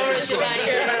want to tell us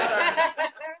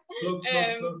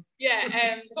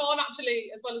so I'm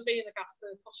actually, as well as being the cast,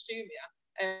 the costumier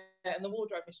and the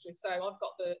wardrobe mistress. So I've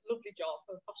got the lovely job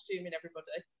of costuming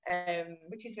everybody,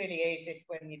 which is really easy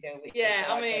when you deal with. Yeah,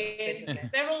 I mean,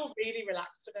 they're all really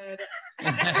relaxed about it.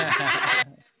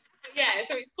 Yeah,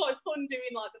 so it's quite fun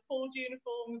doing like the Ford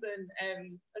uniforms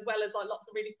and as well as like lots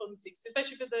of really fun sticks,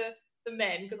 especially for the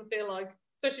men, because I feel like,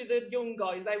 especially the young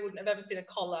guys, they wouldn't have ever seen a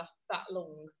collar that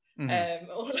long.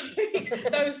 Or like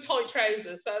those tight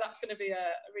trousers. So that's going to be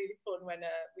a really fun when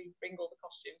we bring all the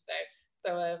costumes down.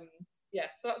 So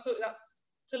so that's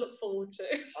to look forward to.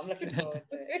 I'm looking forward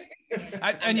to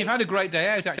it. And you've had a great day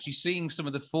out actually seeing some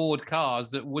of the Ford cars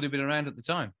that would have been around at the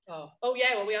time. Oh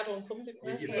yeah, well we had one come, didn't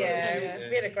we? Yeah,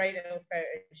 we had a great little photo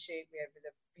shoot with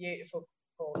a beautiful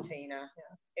Cortina.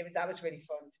 That was really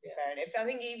fun, to be fair. And I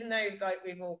think even though like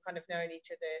we've all kind of known each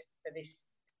other for this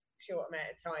short amount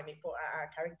of time, he brought out our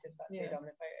characters that did on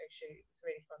the photo shoot. It's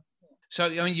really fun. So,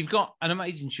 I mean, you've got an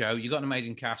amazing show, you've got an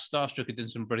amazing cast. Starstruck have done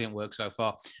some brilliant work so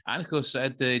far. And, of course,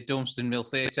 at the Dormston Mill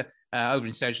Theatre over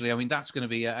in Sedgley, I mean, that's going to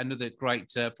be another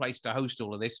great place to host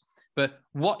all of this. But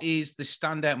what is the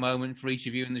standout moment for each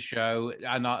of you in the show?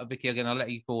 And, Vicky, again, I'll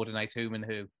let you coordinate whom and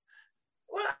who.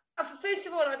 Well, first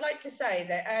of all, I'd like to say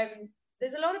that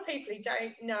there's a lot of people who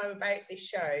don't know about this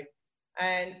show.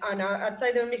 And I'd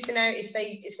say they were missing out if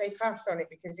they passed on it,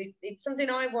 because it's something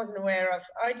I wasn't aware of.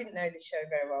 I didn't know the show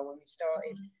very well when we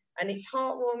started, and it's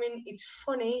heartwarming, it's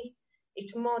funny,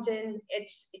 it's modern,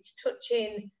 it's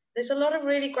touching. There's a lot of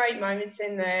really great moments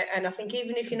in there, and I think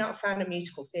even if you're not a fan of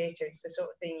musical theatre, it's the sort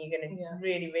of thing you're going to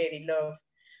really, really love.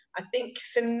 I think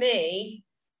for me,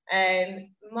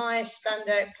 my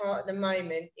standout part at the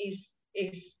moment is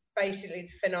basically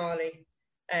the finale.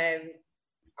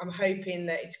 I'm hoping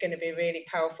that it's going to be a really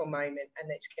powerful moment and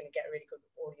that it's going to get a really good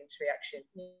audience reaction.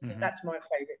 That's my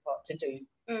favourite part to do.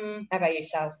 How about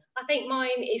yourself? I think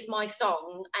mine is my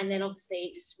song, and then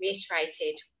obviously it's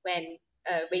reiterated when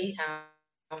Rita,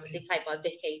 obviously played by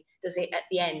Vicky, does it at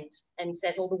the end and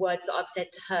says all the words that I've said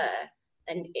to her,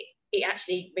 and it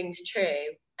actually rings true,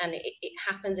 and it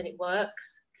happens and it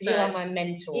works. So, you are my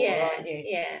mentor, aren't you?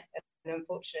 Yeah. And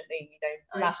unfortunately, you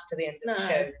don't last to the end of the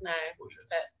show. No.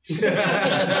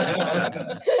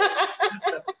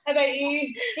 How about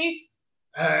you, Keith?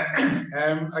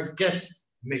 I guess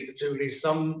Mr. Tooley's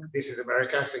song, "This Is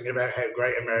America," singing about how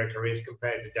great America is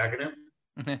compared to Dagenham.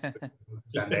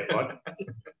 Stand out one.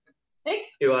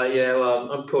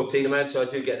 Well, I'm Cortina Man, so I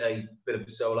do get a bit of a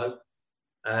solo.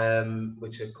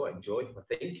 which I quite enjoy,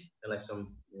 I think, unless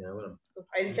I'm, when I'm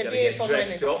It's going to get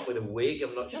dressed up with a wig.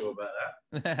 I'm not sure about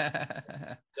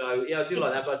that. So yeah, I do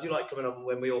like that, but I do like coming on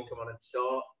when we all come on at the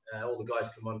start. All the guys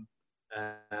come on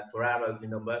for our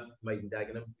opening number, Made in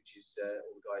Dagenham, which is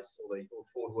all the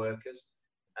Ford workers,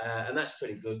 and that's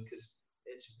pretty good because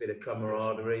it's a bit of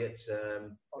camaraderie. It's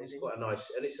quite a nice,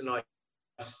 and it's a nice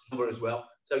number as well.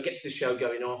 So it gets the show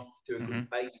going off to a good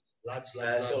pace. Lads. Like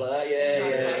that.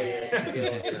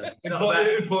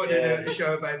 Yeah. Important in a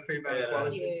show about female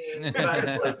equality. You get a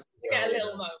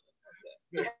little moment.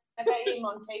 How about you,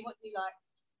 Monty? What do you like?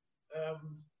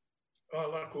 I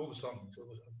like all the songs.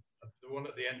 The one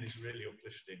at the end is really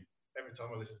uplifting. Every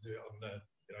time I listen to it on the,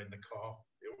 in the car,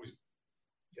 it always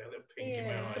get a little pink in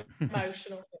my eye. It's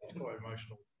emotional. It's quite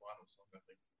emotional final song, I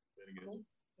think. Really good.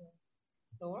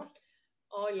 Laura?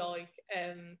 I like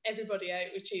Everybody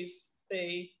Out, which is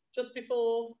just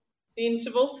before the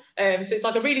interval. So it's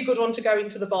like a really good one to go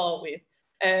into the bar with.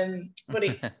 But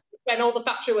it's when all the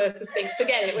factory workers think,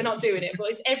 forget it, we're not doing it.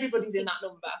 But everybody's in that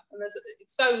number, and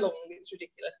it's so long, it's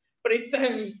ridiculous. But it's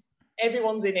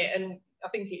everyone's in it, and I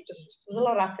think there's a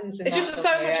lot happens. It's just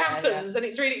so much happens, and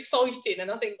it's really exciting. And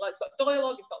I think it's got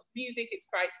dialogue, it's got music, it's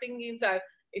great singing. So I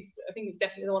think it's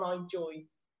definitely the one I enjoy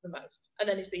the most. And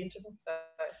then it's the interval. So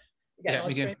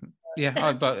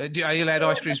but are you allowed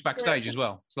ice creams backstage as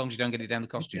well, as long as you don't get it down the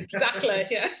costumes? Exactly.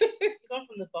 Yeah. You've gone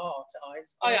from the bar to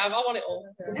ice cream. I want it all.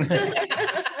 How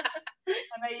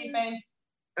about you, Ben?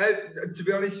 To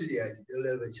be honest with you, a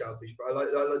little bit selfish, but I like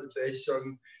the first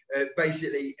song.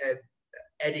 Basically,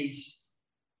 Eddie's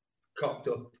cocked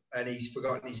up and he's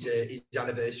forgotten his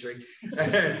anniversary,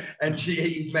 and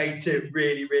he's made to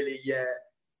really, really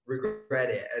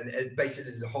regret it. And basically,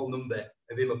 there's a whole number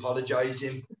of him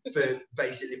apologising for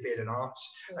basically being an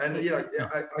arse. And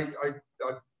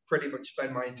I pretty much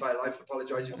spend my entire life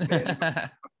apologising for being.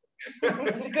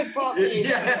 It's a good part for you.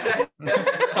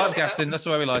 Typecasting, that's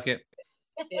the way we like it.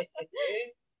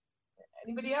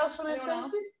 Anybody else want to say?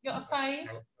 You got a fave?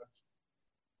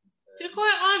 To be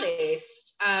quite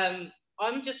honest,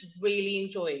 I'm just really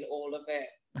enjoying all of it.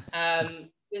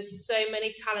 There's so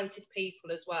many talented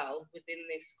people as well within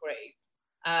this group,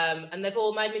 and they've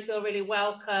all made me feel really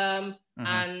welcome,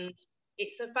 and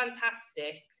it's a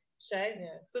fantastic show.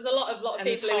 Yeah. So there's a lot of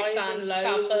people who it's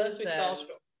our first with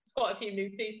Starstruck. It's quite a few new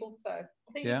people, so I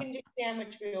think you can just see how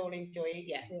much we all enjoy it.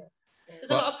 Yeah.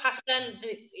 There's a lot of passion, and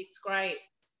it's great.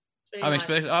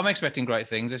 Really I'm expecting great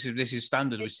things. This is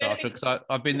standard with Starstruck because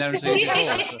I've been there and seen it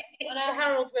before. So. I know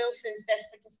Harold Wilson's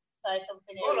desperate to say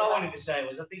something. All I wanted to say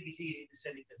was I think it's easy to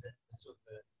sell it as a sort of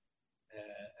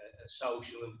a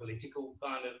social and political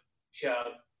kind of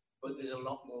show, but there's a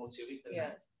lot more to it than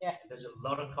that. Yeah. There's a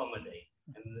lot of comedy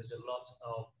and there's a lot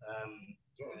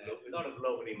of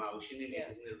love and emotion in it,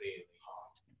 isn't there? Really,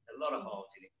 a lot of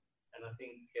heart in it, and I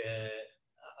think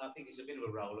it's a bit of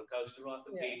a roller coaster ride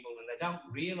for people, and they don't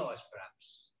realise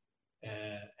perhaps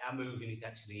how moving it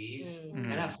actually is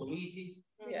and how funny it is.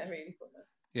 Yeah, really fun.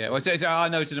 Yeah, well, I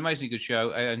know it's an amazingly good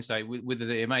show, and say with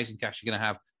the amazing cast you're going to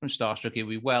have from Starstruck, it'll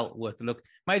be well worth a look.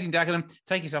 Made in Dagenham,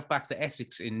 take yourself back to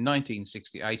Essex in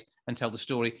 1968 and tell the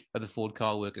story of the Ford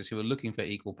car workers who were looking for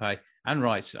equal pay and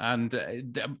rights, and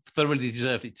thoroughly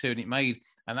deserved it too. And it made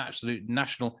an absolute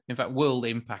national, in fact, world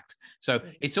impact. So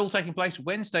it's all taking place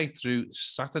Wednesday through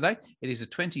Saturday. It is the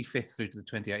 25th through to the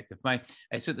 28th of May.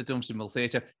 It's at the Dunstan Mill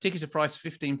Theatre. Tickets are priced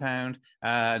 £15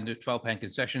 and £12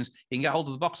 concessions. You can get hold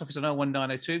of the box office on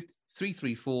 01902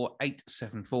 334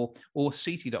 874 or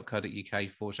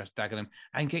ct.co.uk/Dagenham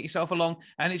and get yourself along.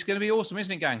 And it's going to be awesome,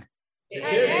 isn't it, gang?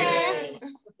 Yeah.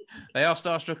 They are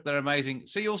Starstruck. They're amazing.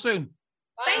 See you all soon.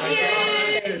 Thank you.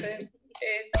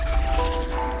 Cheers.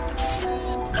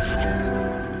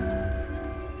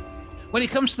 When it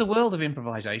comes to the world of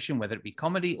improvisation, whether it be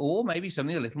comedy or maybe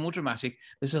something a little more dramatic,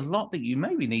 there's a lot that you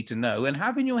maybe need to know and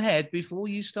have in your head before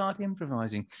you start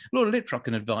improvising. Laura Liptrot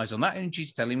can advise on that, and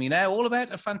she's telling me now all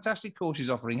about a fantastic course she's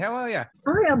offering. How are you?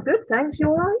 Hi, I'm good, thanks. You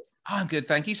all right? I'm good,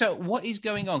 thank you. So what is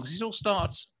going on? Because this all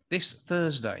starts this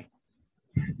Thursday.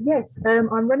 Yes,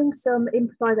 I'm running some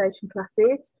improvisation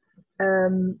classes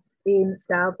in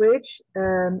Stourbridge.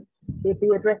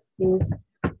 The address is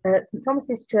St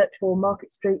Thomas's Church Hall,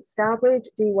 Market Street, Stourbridge,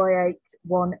 DY8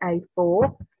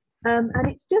 1A4. And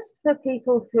it's just for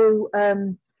people who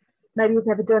maybe have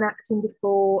never done acting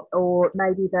before, or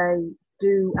maybe they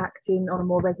do acting on a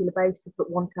more regular basis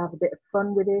but want to have a bit of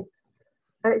fun with it.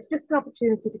 It's just an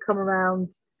opportunity to come around,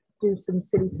 do some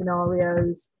silly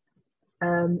scenarios,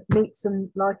 meet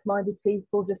some like-minded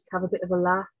people, just have a bit of a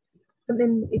laugh.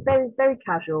 Something very, very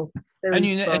casual. And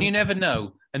you never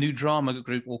know. A new drama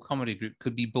group or comedy group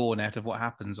could be born out of what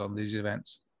happens on these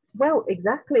events. Well,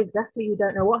 exactly. You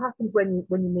don't know what happens when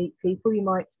you meet people. You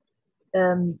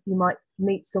might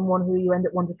meet someone who you end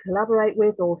up wanting to collaborate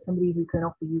with, or somebody who can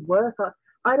offer you work.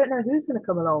 I don't know who's going to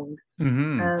come along.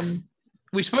 Mm-hmm.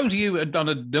 We've spoken to you on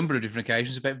a number of different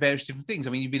occasions about various different things.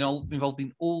 I mean, you've been involved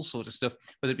in all sorts of stuff,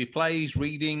 whether it be plays,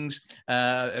 readings,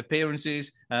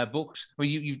 appearances, books. Well,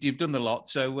 you've done a lot.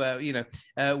 So,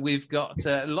 we've got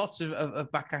lots of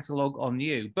back catalogue on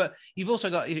you. But you've also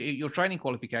got your training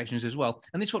qualifications as well.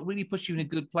 And this is what really puts you in a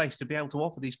good place to be able to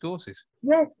offer these courses.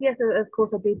 Yes. Of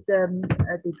course, I did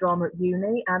drama at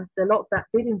uni, and a lot of that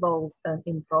did involve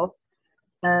improv.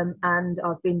 And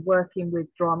I've been working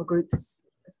with drama groups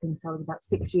since I was about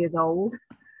 6 years old.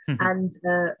 And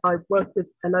I worked with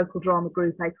a local drama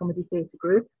group, a comedy theatre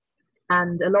group,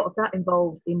 and a lot of that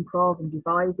involves improv and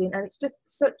devising, and it's just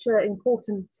such an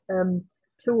important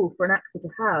tool for an actor to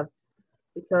have,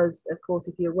 because of course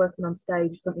if you're working on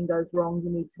stage, if something goes wrong,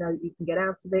 you need to know that you can get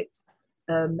out of it.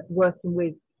 Working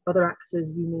with other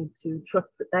actors, you need to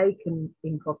trust that they can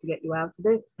improv to get you out of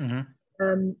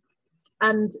it.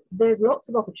 And there's lots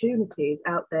of opportunities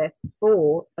out there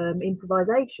for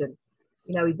improvisation,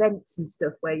 events and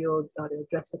stuff where you're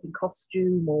dressed up in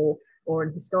costume or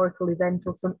an historical event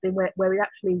or something where it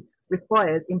actually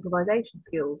requires improvisation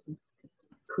skills, and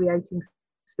creating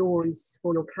stories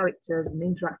for your characters and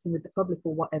interacting with the public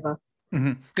or whatever.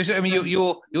 Because I mean,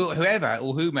 you're whoever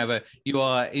or whomever you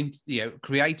are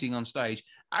creating on stage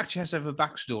actually has to have a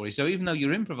backstory. So even though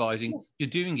you're improvising, you're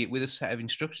doing it with a set of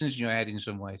instructions in your head in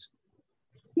some ways.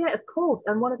 Yeah, of course.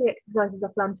 And one of the exercises I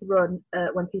plan to run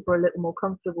when people are a little more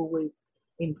comfortable with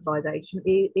improvisation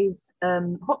is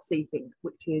hot seating,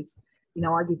 which is,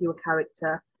 I give you a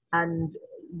character and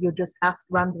you're just asked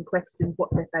random questions.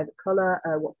 What's their favourite colour?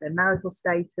 What's their marital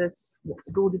status? What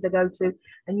school did they go to?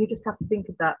 And you just have to think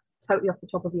of that totally off the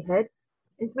top of your head.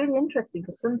 It's really interesting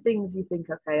because some things you think,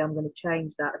 okay, I'm going to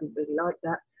change that. I didn't really like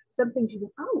that. Some things you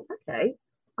think, oh, okay,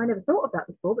 I never thought of that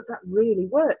before, but that really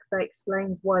works. That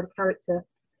explains why the character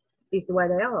is the way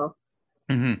they are.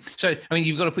 So, I mean,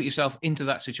 you've got to put yourself into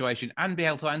that situation and be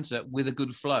able to answer with a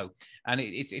good flow. And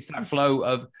it's that flow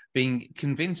of being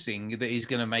convincing that is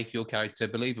going to make your character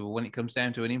believable when it comes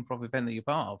down to an improv event that you're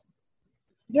part of.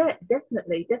 Yeah,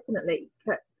 definitely.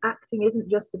 Acting isn't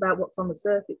just about what's on the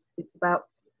surface. It's about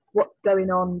what's going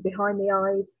on behind the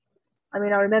eyes. I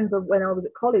mean, I remember when I was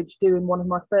at college doing one of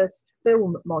my first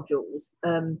film modules,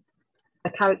 a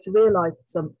character realised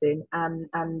something and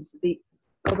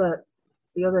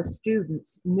the other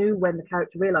students knew when the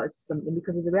character realised something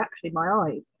because of the reaction in my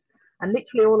eyes. And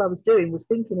literally all I was doing was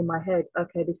thinking in my head,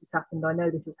 okay, this has happened, I know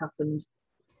this has happened.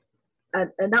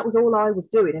 And that was all I was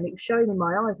doing, and it was showing in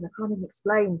my eyes, and I can't even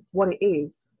explain what it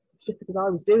is. It's just because I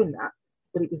was doing that,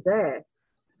 but it was there.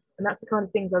 And that's the kind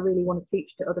of things I really want to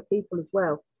teach to other people as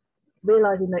well.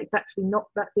 Realising that it's actually not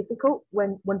that difficult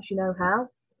once you know how.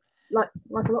 Like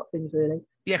a lot of things, really.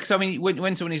 Yeah, because I mean,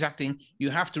 when someone is acting,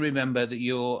 you have to remember that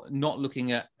you're not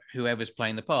looking at whoever's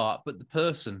playing the part, but the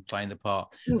person playing the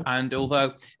part. And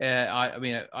although I'm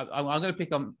going to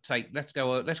pick on, say, let's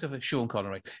go for Sean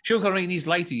Connery. Sean Connery in his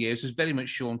later years was very much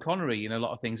Sean Connery in a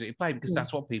lot of things that he played because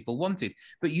that's what people wanted.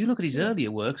 But you look at his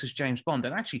earlier works as James Bond,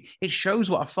 and actually it shows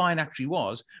what a fine actor he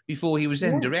was before he was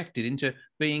then directed into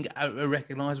being a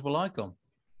recognisable icon.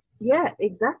 Yeah,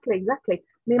 exactly.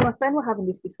 Me and my friend were having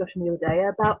this discussion the other day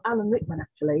about Alan Rickman,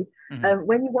 actually.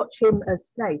 When you watch him as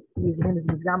Snape, using him as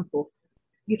an example,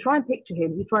 you try and picture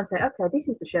him, you try and say, okay, this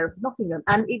is the Sheriff of Nottingham,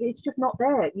 and it's just not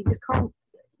there. You just can't,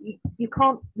 you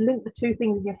can't link the two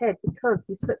things in your head because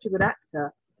he's such a good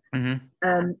actor.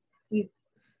 It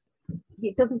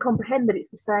doesn't comprehend that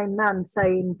it's the same man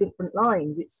saying different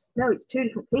lines. It's two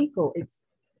different people.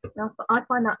 I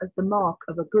find that as the mark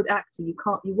of a good actor. You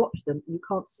watch them, you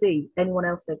can't see anyone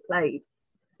else they've played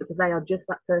because they are just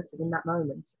that person in that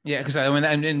moment. Yeah, because I mean,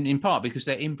 and in part because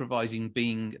they're improvising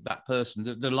being that person.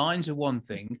 The lines are one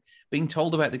thing, being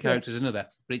told about the characters another,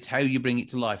 but it's how you bring it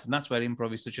to life, and that's where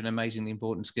improv is such an amazingly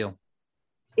important skill.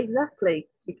 Exactly,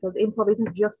 because improv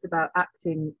isn't just about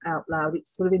acting out loud;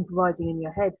 it's sort of improvising in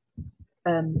your head.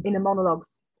 Inner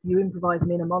monologues, you improvise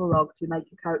an inner monologue to make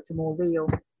your character more real.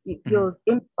 You're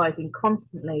improvising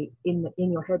constantly in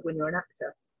your head when you're an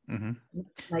actor.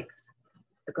 It makes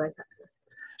a great actor.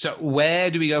 So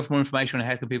where do we go for more information on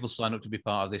how can people sign up to be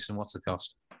part of this and what's the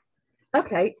cost?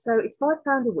 Okay, so it's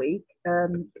 £5 a week.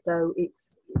 So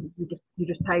it's you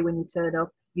just pay when you turn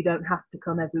up. You don't have to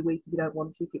come every week if you don't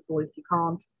want to, or if you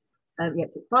can't. So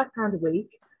it's £5 a week.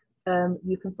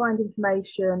 You can find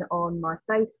information on my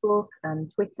Facebook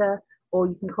and Twitter. or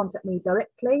you can contact me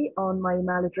directly on my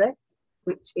email address,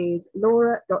 which is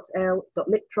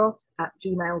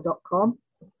laura.l.liptrot@gmail.com,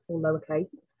 all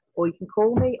lowercase, or you can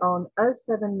call me on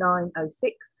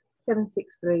 07906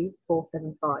 763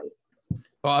 475.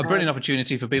 Well, a brilliant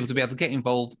opportunity for people to be able to get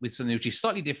involved with something which is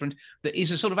slightly different, that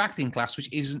is a sort of acting class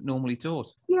which isn't normally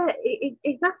taught. Yeah,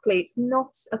 exactly. It's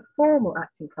not a formal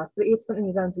acting class, but it is something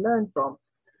you're going to learn from.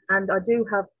 And I do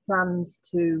have plans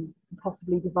to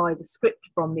possibly devise a script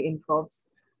from the improvs.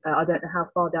 I don't know how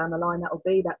far down the line that will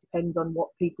be. That depends on what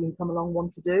people who come along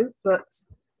want to do. But,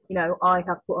 you know, I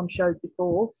have put on shows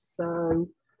before, so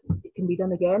it can be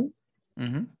done again.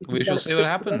 Mm-hmm. We shall see what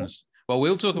happens. Well,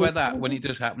 we'll talk about that when it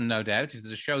does happen, no doubt. If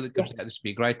there's a show that comes out, this would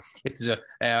be great. If there's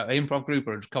an improv group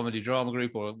or a comedy drama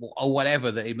group or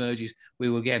whatever that emerges, we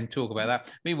will again talk about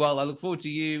that. Meanwhile, I look forward to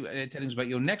you telling us about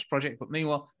your next project. But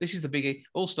meanwhile, this is the biggie.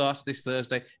 All starts this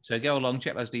Thursday. So go along,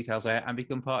 check those details out, and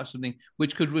become part of something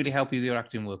which could really help you with your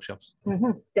acting workshops.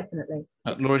 Definitely.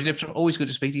 Laura Liptrot, always good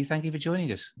to speak to you. Thank you for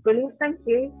joining us. Brilliant. Thank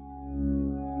you.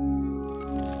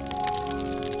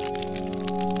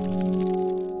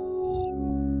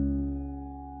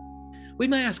 We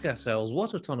may ask ourselves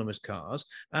what autonomous cars,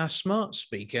 our smart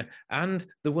speaker, and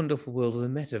the wonderful world of the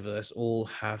metaverse all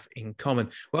have in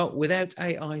common. Well, without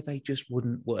AI, they just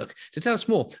wouldn't work. To tell us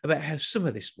more about how some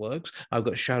of this works, I've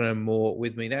got Sharon Moore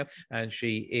with me now, and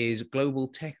she is Global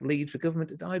Tech Lead for Government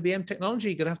at IBM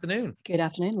Technology. Good afternoon. Good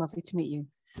afternoon. Lovely to meet you.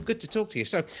 Good to talk to you.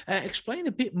 So explain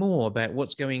a bit more about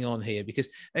what's going on here, because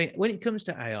when it comes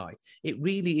to AI, it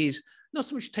really is not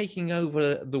so much taking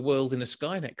over the world in a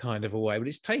Skynet kind of a way, but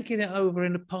it's taking it over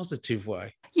in a positive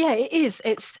way. Yeah, it is.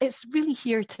 It's really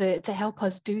here to help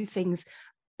us do things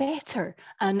better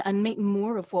and make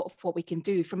more of what we can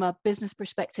do. From a business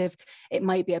perspective, it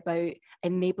might be about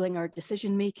enabling our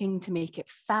decision making to make it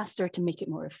faster, to make it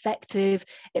more effective.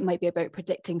 It might be about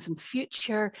predicting some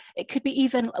future. It could be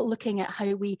even looking at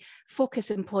how we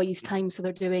focus employees' time so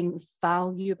they're doing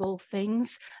valuable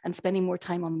things and spending more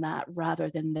time on that rather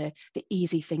than the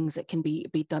easy things that can be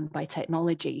done by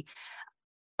technology.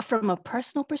 From a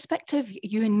personal perspective,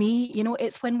 you and me, you know,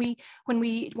 it's when we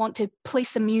want to play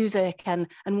some music and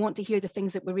want to hear the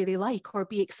things that we really like, or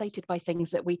be excited by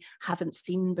things that we haven't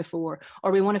seen before,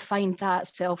 or we want to find that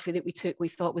selfie that we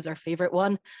thought was our favorite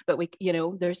one, but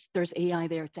there's AI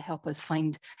there to help us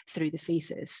find through the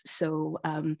faces. So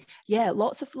yeah,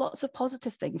 lots of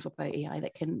positive things about AI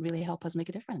that can really help us make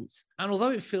a difference. And although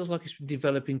it feels like it's been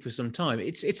developing for some time,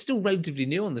 it's still relatively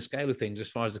new on the scale of things as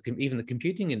far as even the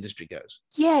computing industry goes.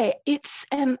 Yeah, it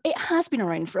has been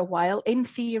around for a while. In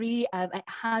theory, it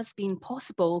has been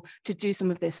possible to do some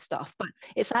of this stuff, but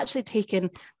it's actually taken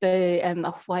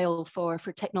a while for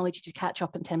technology to catch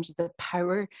up in terms of the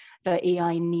power that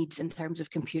AI needs in terms of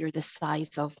computer, the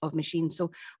size of machines.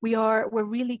 So we're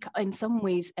really in some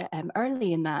ways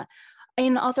early in that.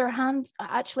 In other hands,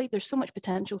 actually, there's so much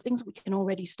potential, things we can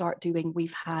already start doing.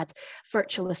 We've had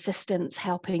virtual assistants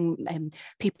helping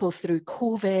people through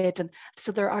COVID. And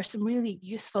so there are some really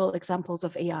useful examples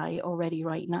of AI already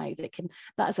right now that,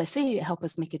 as I say, help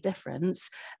us make a difference.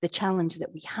 The challenge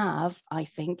that we have, I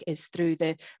think, is through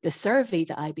the survey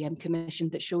that IBM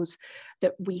commissioned that shows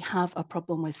that we have a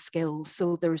problem with skills.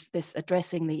 So there's this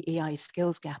Addressing the AI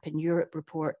Skills Gap in Europe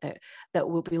report that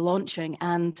we'll be launching.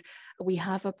 And we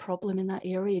have a problem in that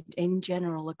area in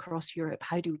general across Europe.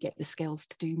 How do we get the skills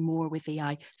to do more with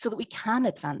AI so that we can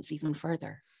advance even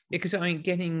further? Because I mean,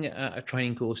 getting a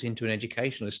training course into an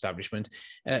educational establishment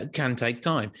can take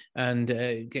time, and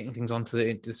getting things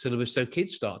onto the syllabus so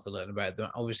kids start to learn about them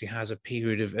obviously has a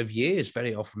period of years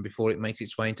very often before it makes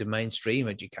its way into mainstream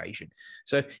education.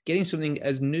 So getting something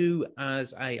as new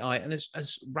as AI and as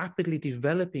rapidly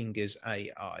developing as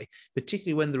AI,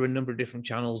 particularly when there are a number of different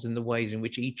channels in the ways in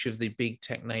which each of the big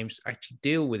tech names actually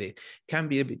deal with it, can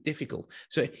be a bit difficult.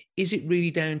 So is it really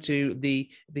down to the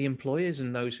employers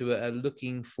and those who are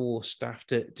looking for staff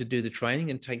to do the training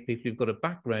and take people who've got a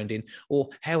background in, or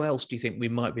how else do you think we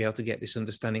might be able to get this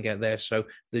understanding out there so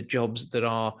the jobs that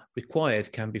are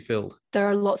required can be filled? There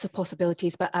are lots of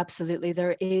possibilities, but absolutely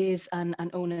there is an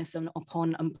onus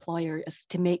upon employers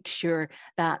to make sure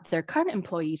that their current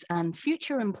employees and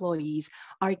future employees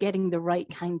are getting the right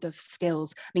kind of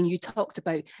skills. I mean, you talked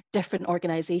about different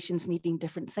organizations needing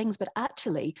different things, but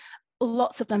actually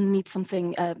lots of them need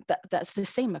something that's the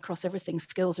same across everything.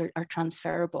 Skills are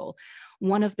transferable.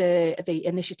 One of the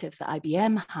initiatives that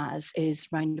IBM has is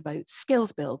round about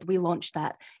Skills Build. We launched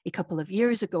that a couple of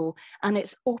years ago, and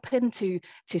it's open to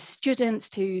students,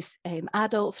 to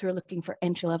adults who are looking for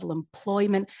entry-level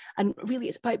employment. And really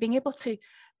it's about being able to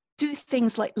do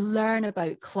things like learn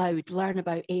about cloud, learn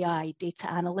about AI, data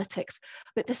analytics,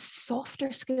 but the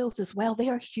softer skills as well, they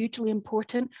are hugely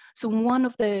important. So one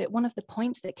of the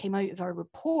points that came out of our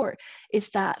report is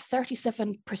that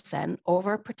 37% of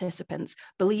our participants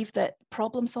believe that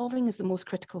problem solving is the most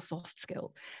critical soft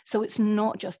skill. So it's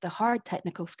not just the hard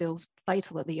technical skills,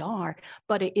 vital that they are,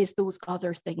 but it is those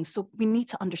other things. So we need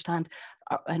to understand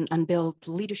and build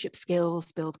leadership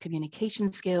skills, build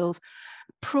communication skills,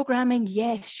 programming,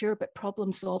 yes, sure, but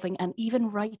problem solving and even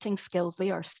writing skills,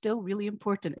 they are still really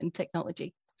important in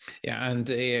technology. Yeah, and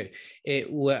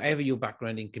whatever your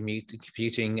background in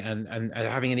computing and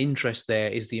having an interest there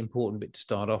is the important bit to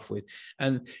start off with.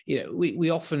 And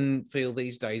we often feel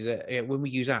these days that when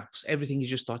we use apps, everything is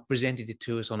just like presented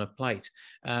to us on a plate.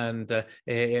 And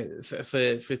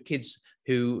for kids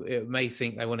who may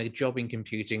think they want a job in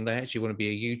computing, they actually want to be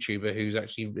a YouTuber who's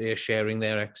actually sharing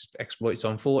their exploits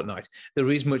on Fortnite. There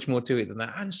is much more to it than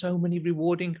that, and so many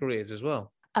rewarding careers as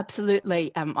well.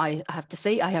 Absolutely. I have to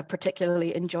say, I have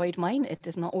particularly enjoyed mine. It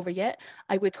is not over yet,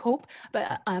 I would hope.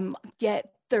 But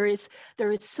yet there is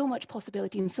so much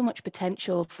possibility and so much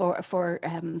potential for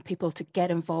people to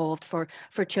get involved, for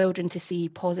children to see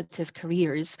positive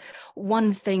careers.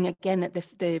 One thing, again, that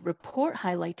the report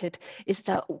highlighted is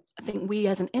that I think we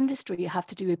as an industry have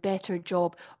to do a better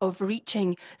job of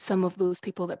reaching some of those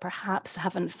people that perhaps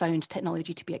haven't found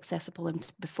technology to be accessible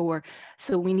before.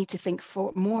 So we need to think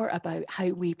more about how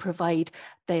we provide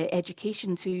the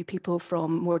education to people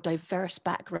from more diverse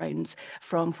backgrounds,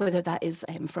 from whether that is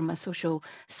from a social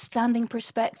standing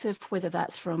perspective, whether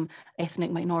that's from ethnic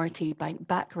minority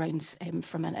backgrounds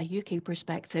from a UK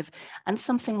perspective. And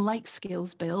something like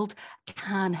Skills Build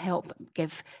can help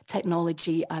give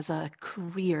technology as a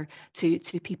career to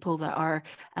people that are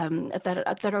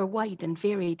wide and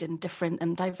varied and different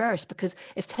and diverse, because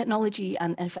if technology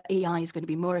and if AI is going to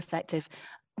be more effective,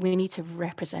 we need to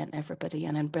represent everybody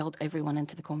and then build everyone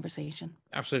into the conversation.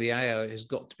 Absolutely. AI has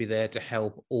got to be there to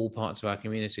help all parts of our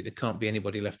community. There can't be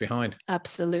anybody left behind.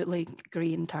 Absolutely.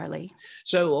 Agree entirely.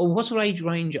 So what sort of age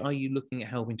range are you looking at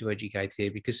helping to educate here?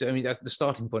 Because, I mean, that's the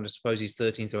starting point, I suppose, is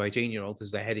 13 to 18-year-olds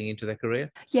as they're heading into their career.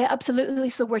 Yeah, absolutely.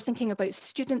 So we're thinking about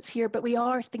students here, but we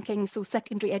are thinking, so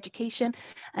secondary education.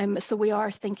 So we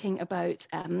are thinking about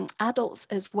adults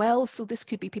as well. So this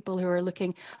could be people who are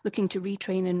looking to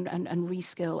retrain and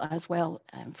reskill as well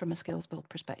from a Skills Build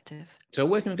perspective. So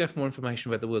where can we go for more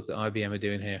information about the work that IBM are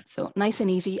doing here? So nice and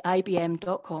easy,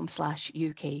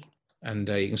 ibm.com/UK. And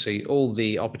you can see all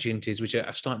the opportunities which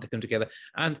are starting to come together,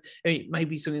 and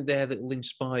maybe something there that will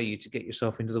inspire you to get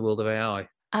yourself into the world of AI.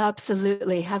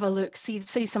 Absolutely. Have a look, see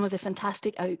some of the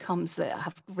fantastic outcomes that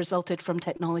have resulted from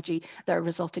technology that are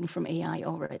resulting from AI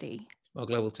already. Well,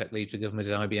 Global Tech Lead for Government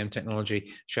at IBM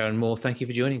Technology, Sharon Moore, thank you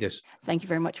for joining us. Thank you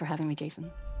very much for having me,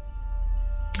 Jason.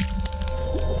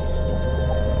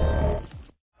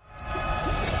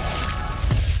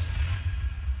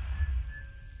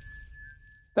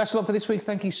 That's a lot for this week.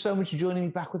 Thank you so much for joining me.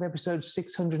 Back with episode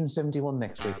 671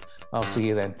 next week. I'll see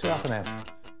you then. Ta-ra for now.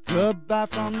 Goodbye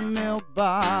from the milk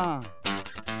bar.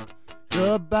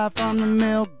 Goodbye from the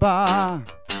milk bar.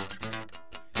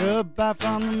 Goodbye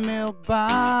from the milk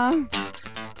bar.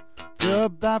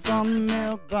 Goodbye from the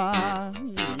milk bar.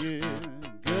 Yeah.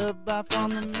 Goodbye from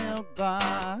the milk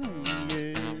bar.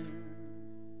 Yeah.